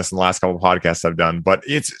mentioned this in the last couple of podcasts I've done, but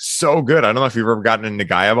it's so good. I don't know if you've ever gotten into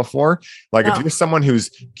Gaia before. Like, if you're someone who's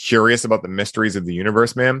curious about the mysteries of the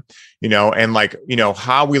universe, man, and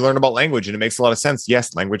how we learn about language, and it makes a lot of sense.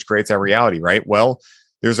 Yes, language creates our reality, right? Well,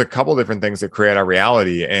 there's a couple different things that create our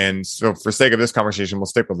reality. And so for sake of this conversation, we'll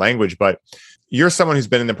stick with language, but you're someone who's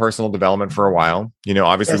been in the personal development for a while.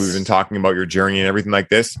 Obviously We've been talking about your journey and everything like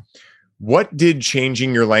this. What did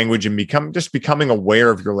changing your language and becoming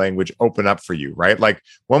aware of your language open up for you, right? Like,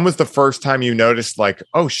 when was the first time you noticed like,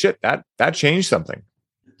 oh shit, that changed something?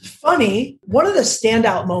 Funny. One of the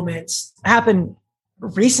standout moments happened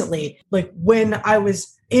recently, like when I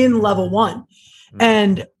was in level 1.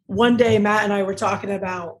 And one day Matt and I were talking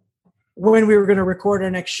about when we were going to record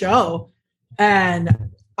our next show.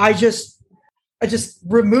 And I just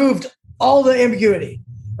removed all the ambiguity.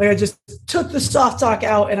 Like, I just took the soft talk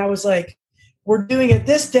out, and I was like, we're doing it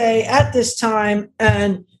this day at this time.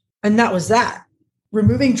 And that was that.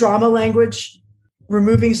 Removing drama language,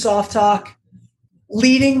 removing soft talk,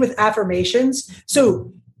 leading with affirmations.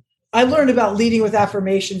 So I learned about leading with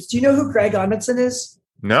affirmations. Do you know who Greg Amundsen is?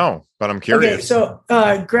 No, but I'm curious. Okay,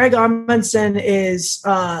 so Greg Amundsen is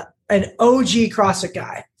an OG CrossFit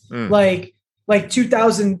guy. Like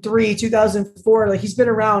 2003, 2004, like he's been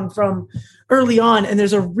around from early on. And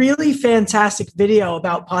there's a really fantastic video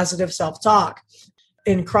about positive self-talk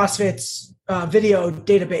in CrossFit's video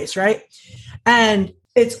database, right? And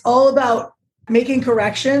it's all about making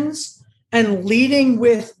corrections and leading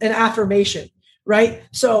with an affirmation, right?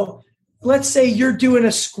 So let's say you're doing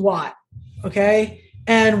a squat, okay?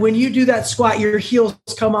 And when you do that squat, your heels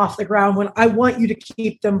come off the ground. When I want you to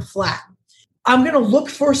keep them flat, I'm going to look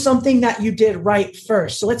for something that you did right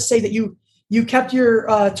first. So let's say that you kept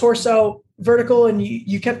your torso vertical and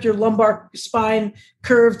you kept your lumbar spine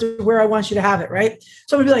curved to where I want you to have it, right?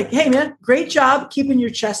 So I'm going to be like, hey, man, great job keeping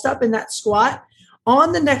your chest up in that squat.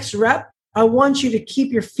 On the next rep, I want you to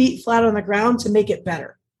keep your feet flat on the ground to make it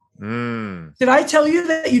better. Did I tell you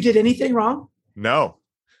that you did anything wrong? No.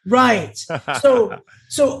 Right.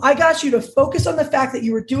 So I got you to focus on the fact that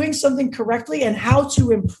you were doing something correctly and how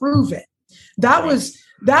to improve it. That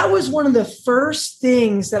was one of the first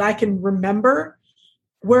things that I can remember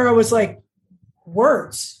where I was like,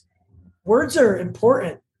 words. words are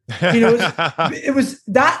important. It was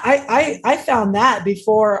that I found that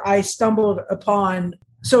before I stumbled upon.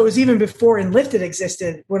 So it was even before Enlifted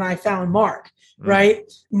existed when I found Mark, right?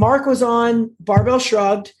 Mark was on Barbell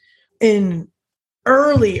Shrugged in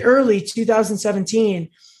early 2017.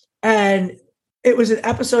 And it was an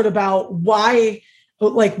episode about why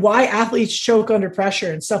athletes choke under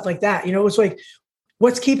pressure and stuff like that. It was like,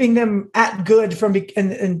 what's keeping them at good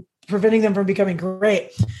and preventing them from becoming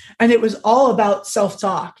great. And it was all about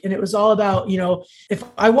self-talk. And it was all about, if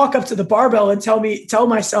I walk up to the barbell and tell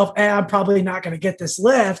myself, hey, I'm probably not going to get this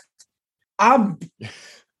lift, I'm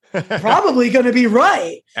probably going to be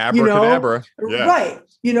right. Abracadabra. Yeah. Right.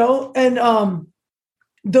 And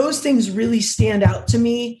those things really stand out to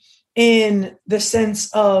me in the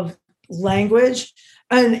sense of language.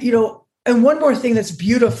 And, and one more thing that's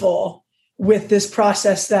beautiful with this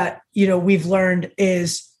process that, we've learned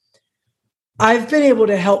is I've been able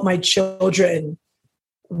to help my children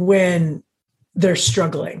when they're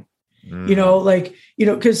struggling,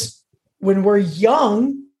 because when we're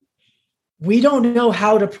young, we don't know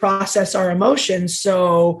how to process our emotions.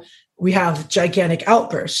 So we have gigantic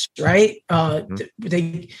outbursts, right?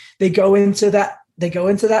 They go into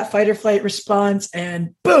that fight or flight response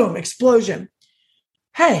and boom, explosion.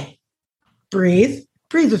 Hey, breathe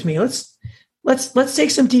with me. Let's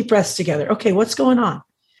take some deep breaths together. Okay. What's going on?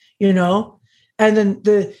 And then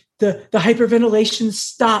the hyperventilation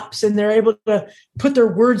stops and they're able to put their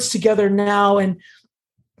words together now. And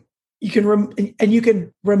you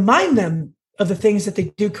can remind them of the things that they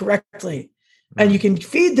do correctly. And you can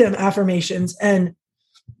feed them affirmations. And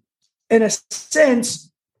in a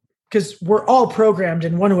sense, because we're all programmed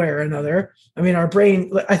in one way or another. I mean, our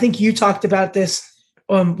brain, I think you talked about this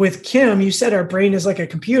with Kim. You said our brain is like a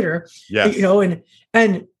computer, yes.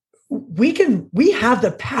 And we have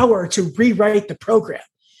the power to rewrite the program,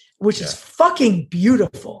 which is fucking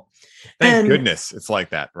beautiful. Thank goodness it's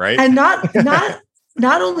like that, right? And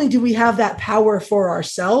not only do we have that power for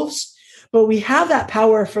ourselves, but we have that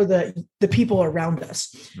power for the people around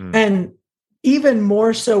us. And even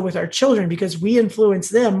more so with our children, because we influence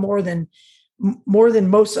them more than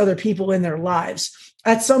most other people in their lives.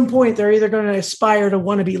 At some point, they're either going to aspire to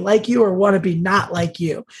want to be like you or want to be not like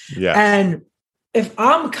you. Yeah. And if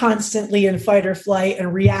I'm constantly in fight or flight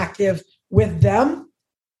and reactive with them,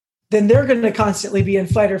 then they're going to constantly be in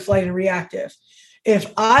fight or flight and reactive.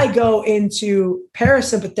 If I go into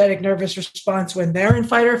parasympathetic nervous response when they're in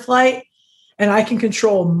fight or flight, and I can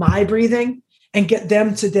control my breathing and get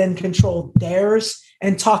them to then control theirs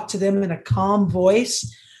and talk to them in a calm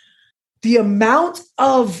voice, the amount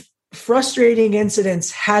of frustrating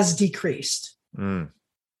incidents has decreased. And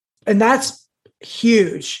that's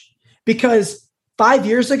huge, because 5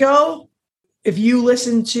 years ago, if you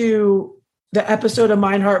listen to the episode of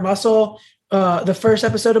Mind, Heart, Muscle, the first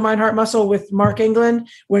episode of Mind, Heart, Muscle with Mark England,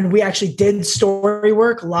 when we actually did story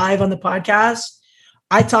work live on the podcast,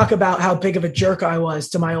 I talk about how big of a jerk I was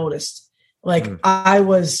to my oldest. I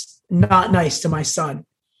was not nice to my son.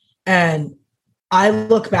 And I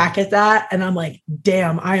look back at that and I'm like,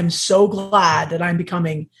 damn, I am so glad that I'm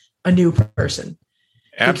becoming a new person.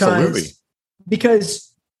 Absolutely.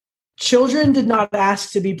 Because children did not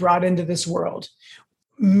ask to be brought into this world.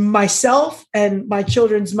 Myself and my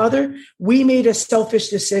children's mother, we made a selfish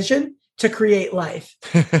decision to create life.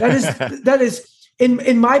 That is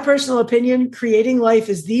in my personal opinion, creating life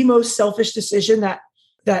is the most selfish decision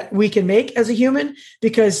that we can make as a human,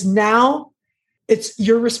 because now it's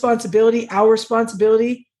your responsibility, our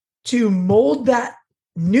responsibility, to mold that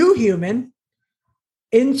new human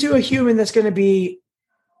into a human that's going to be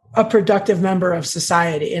a productive member of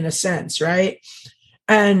society in a sense, right?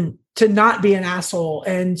 And to not be an asshole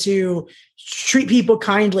and to treat people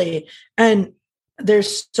kindly. And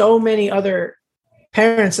there's so many other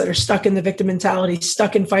parents that are stuck in the victim mentality,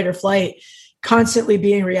 stuck in fight or flight, constantly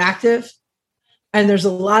being reactive. And there's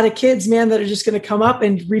a lot of kids, man, that are just going to come up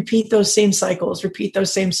and repeat those same cycles.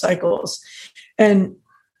 And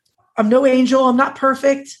I'm no angel. I'm not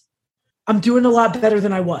perfect. I'm doing a lot better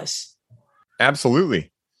than I was.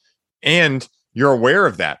 Absolutely. And you're aware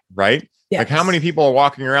of that, right? Yes. Like, how many people are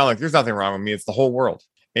walking around like, there's nothing wrong with me, it's the whole world.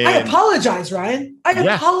 And I apologize, Ryan. I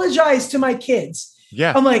apologize to my kids.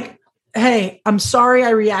 Yeah. I'm like, hey, I'm sorry I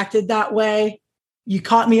reacted that way. You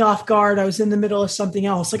caught me off guard. I was in the middle of something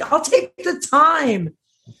else. Like, I'll take the time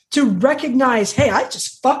to recognize, hey, I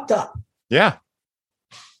just fucked up. Yeah.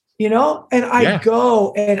 And I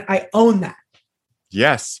go and I own that.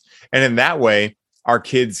 Yes. And in that way, our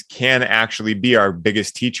kids can actually be our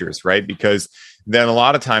biggest teachers, right? Because then a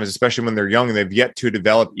lot of times, especially when they're young, they've yet to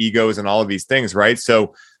develop egos and all of these things, right?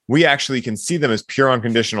 So we actually can see them as pure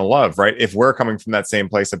unconditional love, right? If we're coming from that same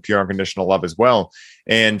place of pure unconditional love as well.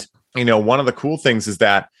 And, one of the cool things is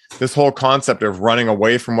that this whole concept of running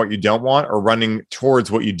away from what you don't want or running towards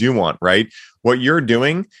what you do want, right? What you're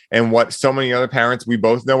doing and what so many other parents we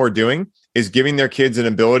both know are doing is giving their kids an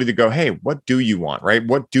ability to go, hey, what do you want, right?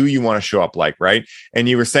 What do you want to show up like, right? And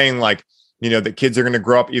you were saying like, that kids are going to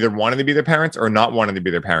grow up either wanting to be their parents or not wanting to be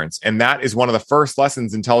their parents. And that is one of the first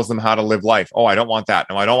lessons and tells them how to live life. Oh, I don't want that.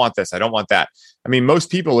 No, I don't want this. I don't want that. I mean, most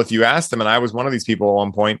people, if you ask them, and I was one of these people at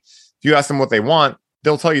one point, if you ask them what they want,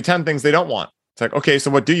 they'll tell you 10 things they don't want. It's like, okay, so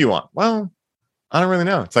what do you want? Well, I don't really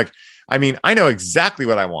know. It's like, I know exactly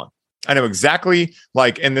what I want. I know exactly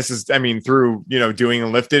and this is, through,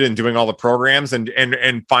 doing Lifted and doing all the programs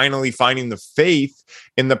and finally finding the faith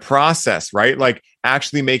in the process, right? Like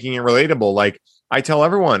actually making it relatable. Like I tell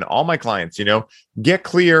everyone, all my clients, get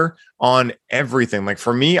clear on everything. Like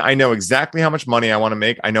for me, I know exactly how much money I want to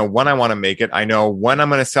make. I know when I want to make it. I know when I'm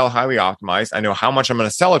going to sell highly optimized. I know how much I'm going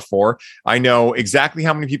to sell it for. I know exactly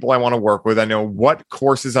how many people I want to work with. I know what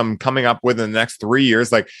courses I'm coming up with in the next 3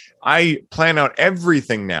 years. Like I plan out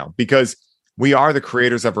everything now because we are the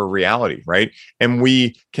creators of our reality, right? And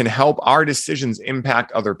we can help our decisions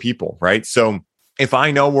impact other people, right? So if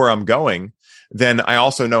I know where I'm going, then I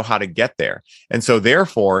also know how to get there. And so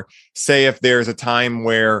therefore, say if there's a time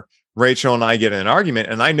where Rachel and I get in an argument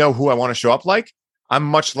and I know who I want to show up like, I'm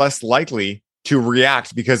much less likely to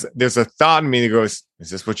react because there's a thought in me that goes, is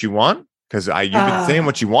this what you want? Because you've been saying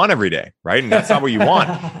what you want every day, right? And that's not what you want.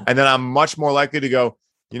 And then I'm much more likely to go,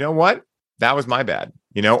 you know what? That was my bad,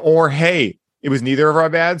 or hey, it was neither of our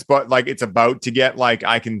bads, but like it's about to get like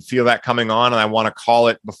I can feel that coming on and I want to call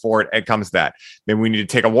it before it comes to that. Maybe we need to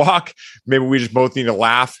take a walk. Maybe we just both need to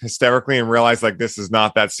laugh hysterically and realize like this is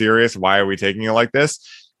not that serious. Why are we taking it like this?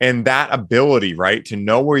 And that ability, right, to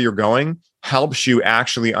know where you're going helps you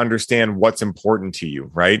actually understand what's important to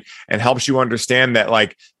you, right? And helps you understand that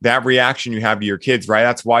like that reaction you have to your kids, right?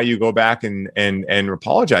 That's why you go back and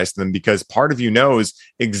apologize to them because part of you knows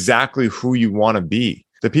exactly who you want to be.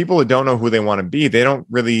 The people that don't know who they want to be, they don't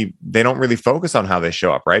really focus on how they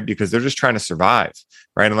show up, right? Because they're just trying to survive,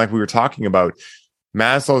 right? And like we were talking about,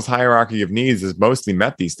 Maslow's hierarchy of needs is mostly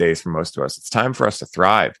met these days for most of us. It's time for us to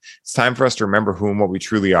thrive. It's time for us to remember who and what we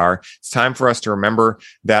truly are. It's time for us to remember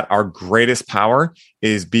that our greatest power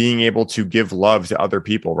is being able to give love to other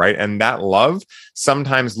people, right? And that love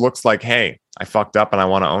sometimes looks like, hey, I fucked up and I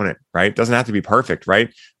want to own it, right? It doesn't have to be perfect,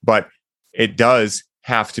 right? But it does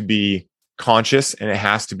have to be conscious and it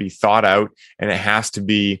has to be thought out and it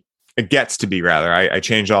gets to be rather. I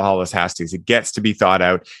changed all this has to. It gets to be thought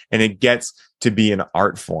out and it gets to be an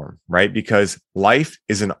art form, right? Because life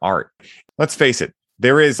is an art. Let's face it.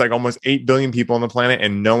 There is like almost 8 billion people on the planet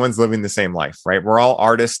and no one's living the same life, right? We're all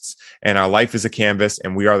artists and our life is a canvas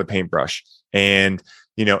and we are the paintbrush. And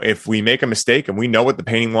if we make a mistake and we know what the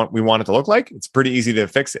painting we want it to look like, it's pretty easy to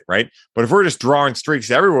fix it, right? But if we're just drawing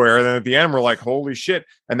streaks everywhere, then at the end we're like, holy shit.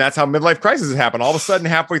 And that's how midlife crises happen. All of a sudden,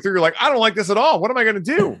 halfway through, you're like, I don't like this at all. What am I going to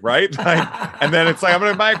do, right? And then it's like, I'm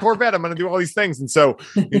going to buy a Corvette. I'm going to do all these things. And so,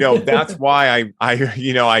 that's why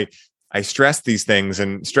I stress these things,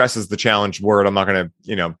 and stress is the challenge word. I'm not going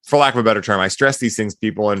to, for lack of a better term, I stress these things,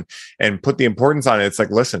 people, and put the importance on it. It's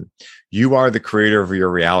like, listen, you are the creator of your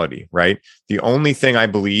reality, right? The only thing I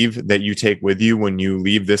believe that you take with you when you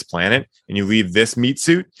leave this planet and you leave this meat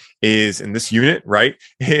suit is in this unit, right?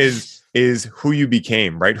 Is who you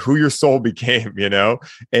became, right? Who your soul became,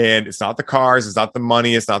 and it's not the cars, it's not the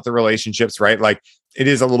money, it's not the relationships, right? Like it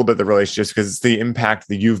is a little bit the relationships because it's the impact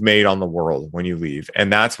that you've made on the world when you leave.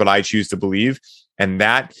 And that's what I choose to believe. And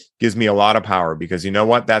that gives me a lot of power because you know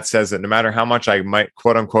what? That says that no matter how much I might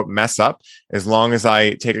quote unquote mess up, as long as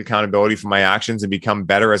I take accountability for my actions and become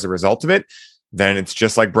better as a result of it, then it's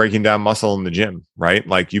just like breaking down muscle in the gym, right?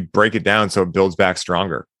 Like you break it down so it builds back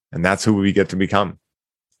stronger. And that's who we get to become.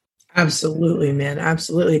 Absolutely, man.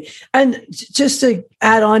 Absolutely. And just to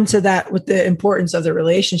add on to that with the importance of the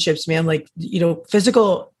relationships, man, like,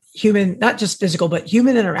 physical, human, not just physical, but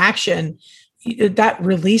human interaction, that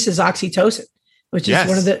releases oxytocin, which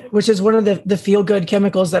is one of the feel good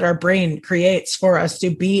chemicals that our brain creates for us to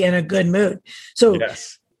be in a good mood. So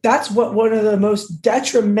that's what one of the most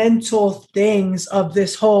detrimental things of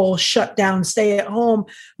this whole shutdown, stay at home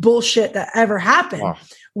bullshit that ever happened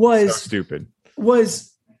was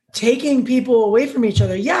taking people away from each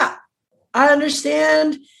other. Yeah, I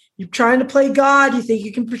understand. You're trying to play God. You think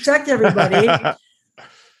you can protect everybody.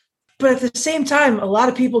 But at the same time, a lot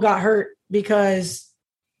of people got hurt because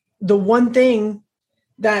the one thing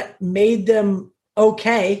that made them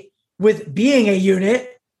okay with being a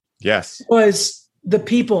unit was the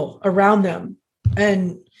people around them.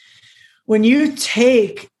 And when you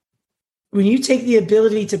take the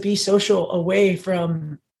ability to be social away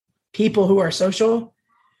from people who are social,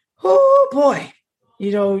 oh boy,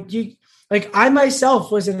 I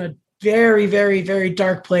myself was in a very, very, very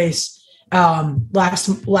dark place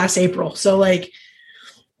last April. So like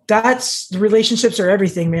the relationships are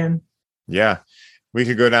everything, man. Yeah. We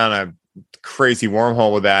could go down a crazy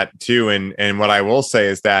wormhole with that too. And what I will say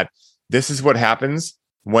is that this is what happens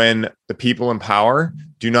when the people in power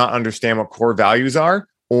do not understand what core values are,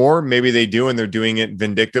 or maybe they do and they're doing it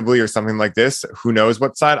vindictively or something like this. Who knows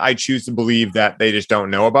what side? I choose to believe that they just don't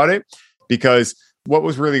know about it, because what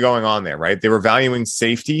was really going on there, right? They were valuing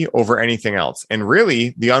safety over anything else. And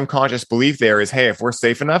really the unconscious belief there is, hey, if we're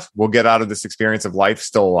safe enough, we'll get out of this experience of life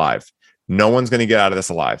still alive. No one's going to get out of this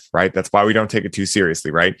alive, right? That's why we don't take it too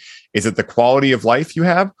seriously, right? Is it the quality of life you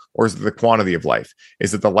have, or is it the quantity of life?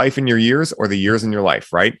 Is it the life in your years or the years in your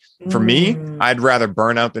life, right? For me, I'd rather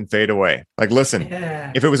burn out than fade away. Like, listen,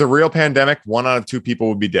 if it was a real pandemic, 1 out of 2 people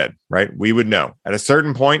would be dead, right? We would know. At a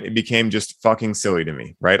certain point, it became just fucking silly to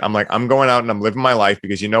me, right? I'm like, I'm going out and I'm living my life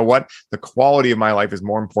because you know what? The quality of my life is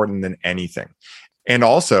more important than anything. And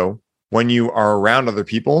also, when you are around other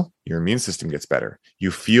people, your immune system gets better.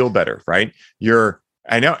 You feel better, right?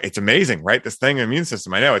 I know it's amazing, right? This thing, immune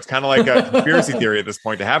system. I know it's kind of like a conspiracy theory at this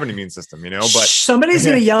point to have an immune system, but somebody's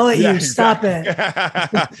going to yell at you. Stop it.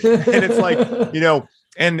 And it's like,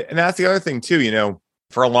 and that's the other thing too,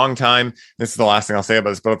 for a long time, this is the last thing I'll say about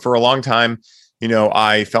this, but for a long time,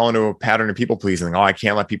 I fell into a pattern of people pleasing. Oh, I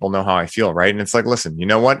can't let people know how I feel. Right. And it's like, listen, you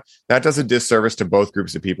know what? That does a disservice to both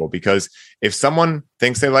groups of people, because if someone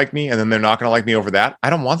thinks they like me and then they're not going to like me over that, I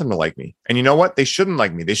don't want them to like me. And you know what? They shouldn't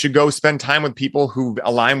like me. They should go spend time with people who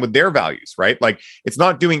align with their values. Right. Like, it's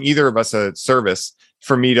not doing either of us a service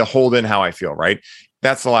for me to hold in how I feel. Right.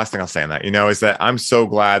 That's the last thing I'll say on that, is that I'm so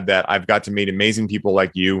glad that I've got to meet amazing people like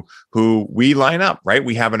you who we line up, right?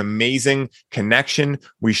 We have an amazing connection.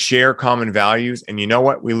 We share common values. And you know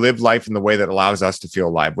what? We live life in the way that allows us to feel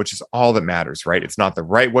alive, which is all that matters, right? It's not the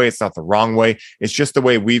right way. It's not the wrong way. It's just the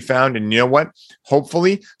way we found. And you know what?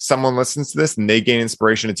 Hopefully someone listens to this and they gain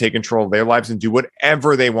inspiration to take control of their lives and do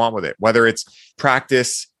whatever they want with it, whether it's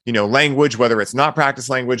practice language, whether it's not practice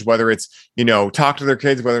language, whether it's, talk to their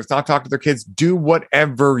kids, whether it's not talk to their kids, do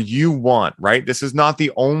whatever you want, right? This is not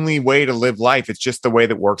the only way to live life. It's just the way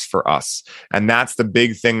that works for us. And that's the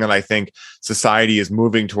big thing that I think society is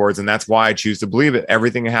moving towards. And that's why I choose to believe that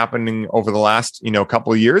everything happening over the last,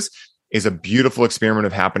 couple of years is a beautiful experiment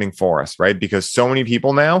of happening for us, right? Because so many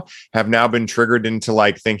people now have been triggered into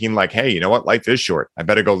thinking hey, you know what? Life is short. I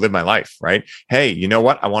better go live my life, right? Hey, you know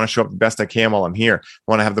what? I want to show up the best I can while I'm here.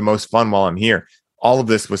 I want to have the most fun while I'm here. All of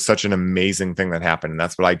this was such an amazing thing that happened. And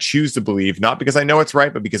that's what I choose to believe, not because I know it's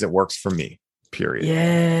right, but because it works for me. Period.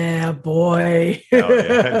 Yeah, boy. Hell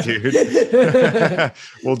yeah, dude.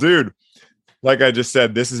 Well, dude, like I just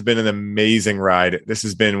said, this has been an amazing ride. This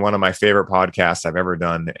has been one of my favorite podcasts I've ever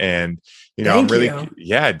done. And, I'm really,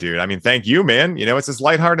 yeah, dude. I mean, thank you, man. It's this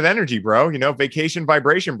lighthearted energy, bro, vacation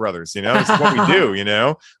vibration brothers, this is what we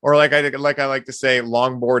do, or like I like to say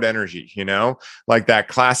longboard energy, like that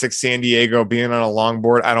classic San Diego being on a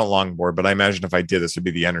longboard. I don't longboard, but I imagine if I did, this would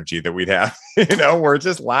be the energy that we'd have, we're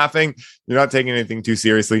just laughing. You're not taking anything too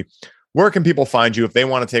seriously. Where can people find you if they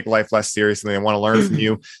want to take life less seriously? They want to learn from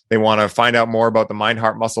you. They want to find out more about the Mind,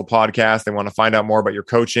 Heart, Muscle podcast. They want to find out more about your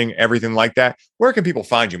coaching, everything like that. Where can people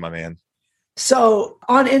find you, my man? So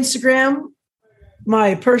on Instagram,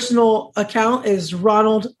 my personal account is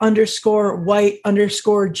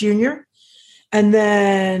Ronald_White_Jr. And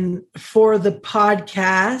then for the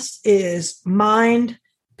podcast is Mind,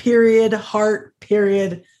 Heart,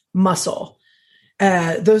 Muscle.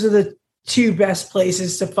 Those are the 2 best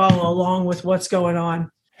places to follow along with what's going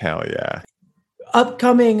on. Hell yeah.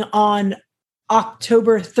 Upcoming on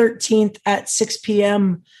October 13th at 6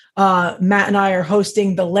 p.m., Matt and I are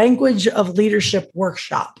hosting the Language of Leadership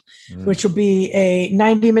workshop, which will be a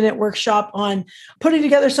 90-minute workshop on putting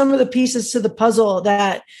together some of the pieces to the puzzle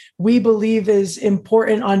that we believe is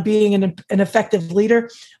important on being an effective leader.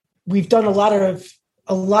 We've done a lot of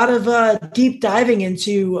deep diving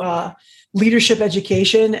into leadership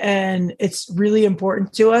education, and it's really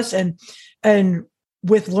important to us. And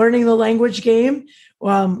with learning the language game,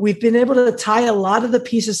 we've been able to tie a lot of the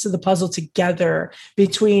pieces to the puzzle together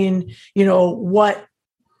between, what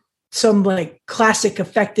some classic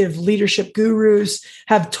effective leadership gurus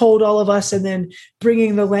have told all of us, and then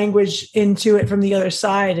bringing the language into it from the other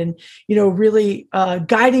side, and, really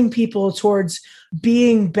guiding people towards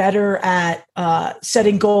being better at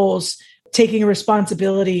setting goals, taking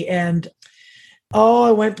responsibility, and Oh,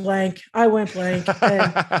 I went blank. And,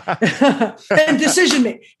 and decision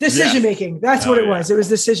making. That's what it was. It was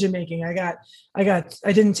decision making. I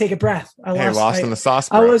didn't take a breath. Lost in the sauce,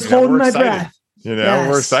 bro. I was holding my breath.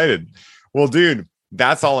 We're excited. Well, dude,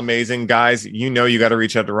 that's all amazing, guys. You got to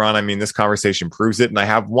reach out to Ron. I mean, this conversation proves it. And I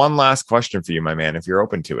have one last question for you, my man, if you're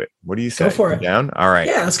open to it. What do you say? Go for it. Down? All right.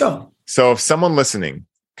 Yeah, let's go. So if someone listening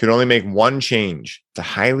could only make one change to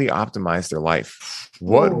highly optimize their life,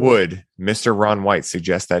 what would Mr. Ron White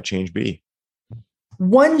suggest that change be?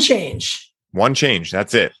 One change. One change.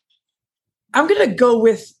 That's it. I'm going to go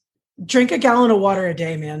with drink a gallon of water a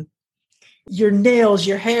day, man. Your nails,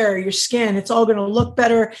 your hair, your skin, it's all going to look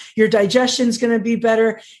better. Your digestion's going to be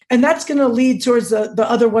better. And that's going to lead towards the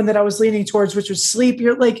other one that I was leaning towards, which was sleep.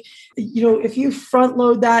 You're like, if you front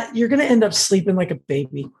load that, you're going to end up sleeping like a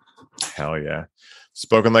baby. Hell yeah.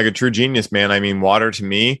 Spoken like a true genius, man. I mean, water to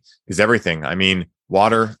me is everything. I mean,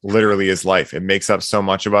 water literally is life. It makes up so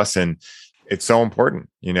much of us and it's so important,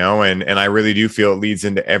 and I really do feel it leads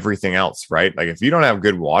into everything else, right? Like if you don't have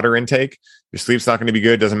good water intake, your sleep's not going to be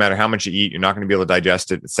good. Doesn't matter how much you eat. You're not going to be able to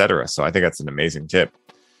digest it, etc. So I think that's an amazing tip.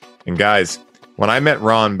 And guys, when I met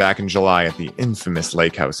Ron back in July at the infamous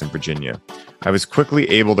Lake House in Virginia, I was quickly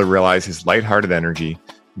able to realize his lighthearted energy,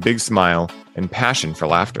 big smile, and passion for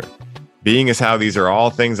laughter. Being as how these are all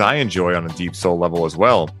things I enjoy on a deep soul level as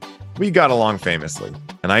well, we got along famously,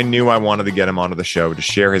 and I knew I wanted to get him onto the show to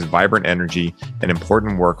share his vibrant energy and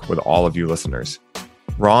important work with all of you listeners.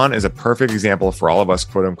 Ron is a perfect example for all of us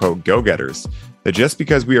quote-unquote go-getters, that just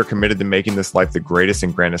because we are committed to making this life the greatest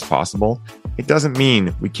and grandest possible, it doesn't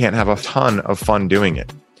mean we can't have a ton of fun doing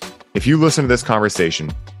it. If you listen to this conversation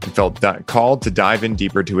and felt called to dive in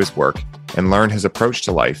deeper to his work and learn his approach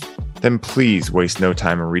to life, then please waste no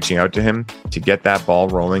time in reaching out to him to get that ball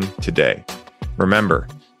rolling today. Remember,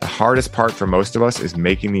 the hardest part for most of us is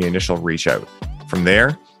making the initial reach out. From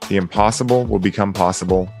there, the impossible will become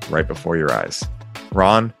possible right before your eyes.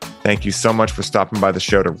 Ron, thank you so much for stopping by the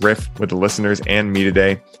show to riff with the listeners and me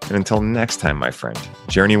today. And until next time, my friend,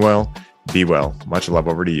 journey well, be well. Much love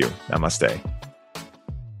over to you. Namaste.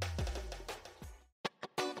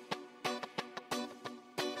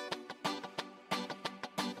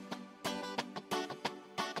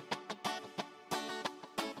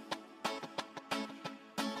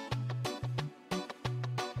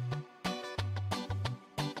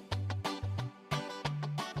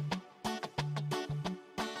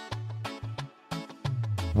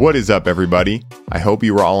 What is up, everybody? I hope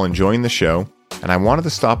you are all enjoying the show, and I wanted to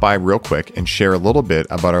stop by real quick and share a little bit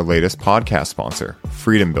about our latest podcast sponsor,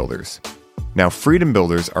 Freedom Builders. Now, Freedom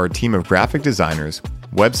Builders are a team of graphic designers,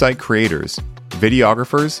 website creators,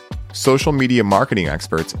 videographers, social media marketing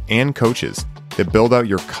experts, and coaches that build out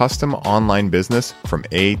your custom online business from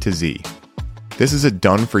A to Z. This is a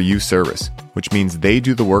done-for-you service, which means they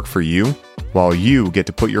do the work for you, while you get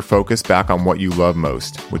to put your focus back on what you love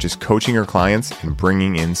most, which is coaching your clients and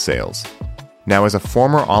bringing in sales. Now, as a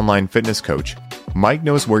former online fitness coach, Mike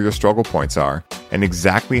knows where your struggle points are and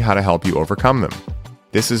exactly how to help you overcome them.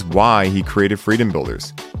 This is why he created Freedom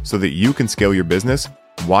Builders, so that you can scale your business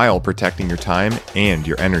while protecting your time and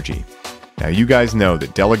your energy. Now, you guys know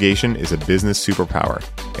that delegation is a business superpower,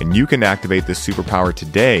 and you can activate this superpower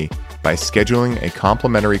today by scheduling a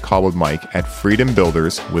complimentary call with Mike at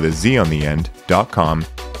freedombuilders.com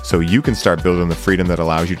so you can start building the freedom that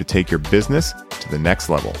allows you to take your business to the next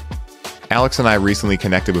level. Alex and I recently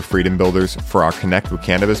connected with Freedom Builders for our Connect with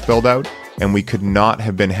Cannabis build-out, and we could not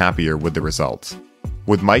have been happier with the results.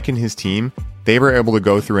 With Mike and his team, they were able to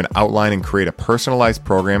go through an outline and create a personalized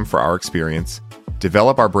program for our experience,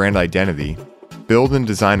 develop our brand identity, build and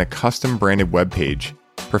design a custom branded web page,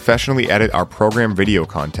 professionally edit our program video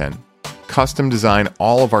content, custom design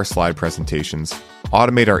all of our slide presentations,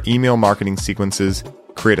 automate our email marketing sequences,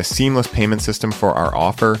 create a seamless payment system for our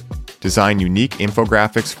offer, design unique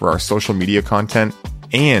infographics for our social media content,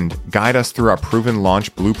 and guide us through our proven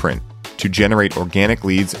launch blueprint to generate organic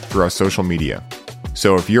leads through our social media.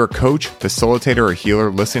 So if you're a coach, facilitator, or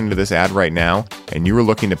healer listening to this ad right now, and you are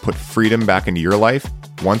looking to put freedom back into your life,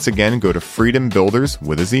 once again, go to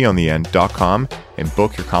freedombuilders.com and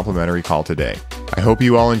book your complimentary call today. I hope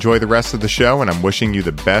you all enjoy the rest of the show, and I'm wishing you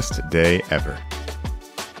the best day ever.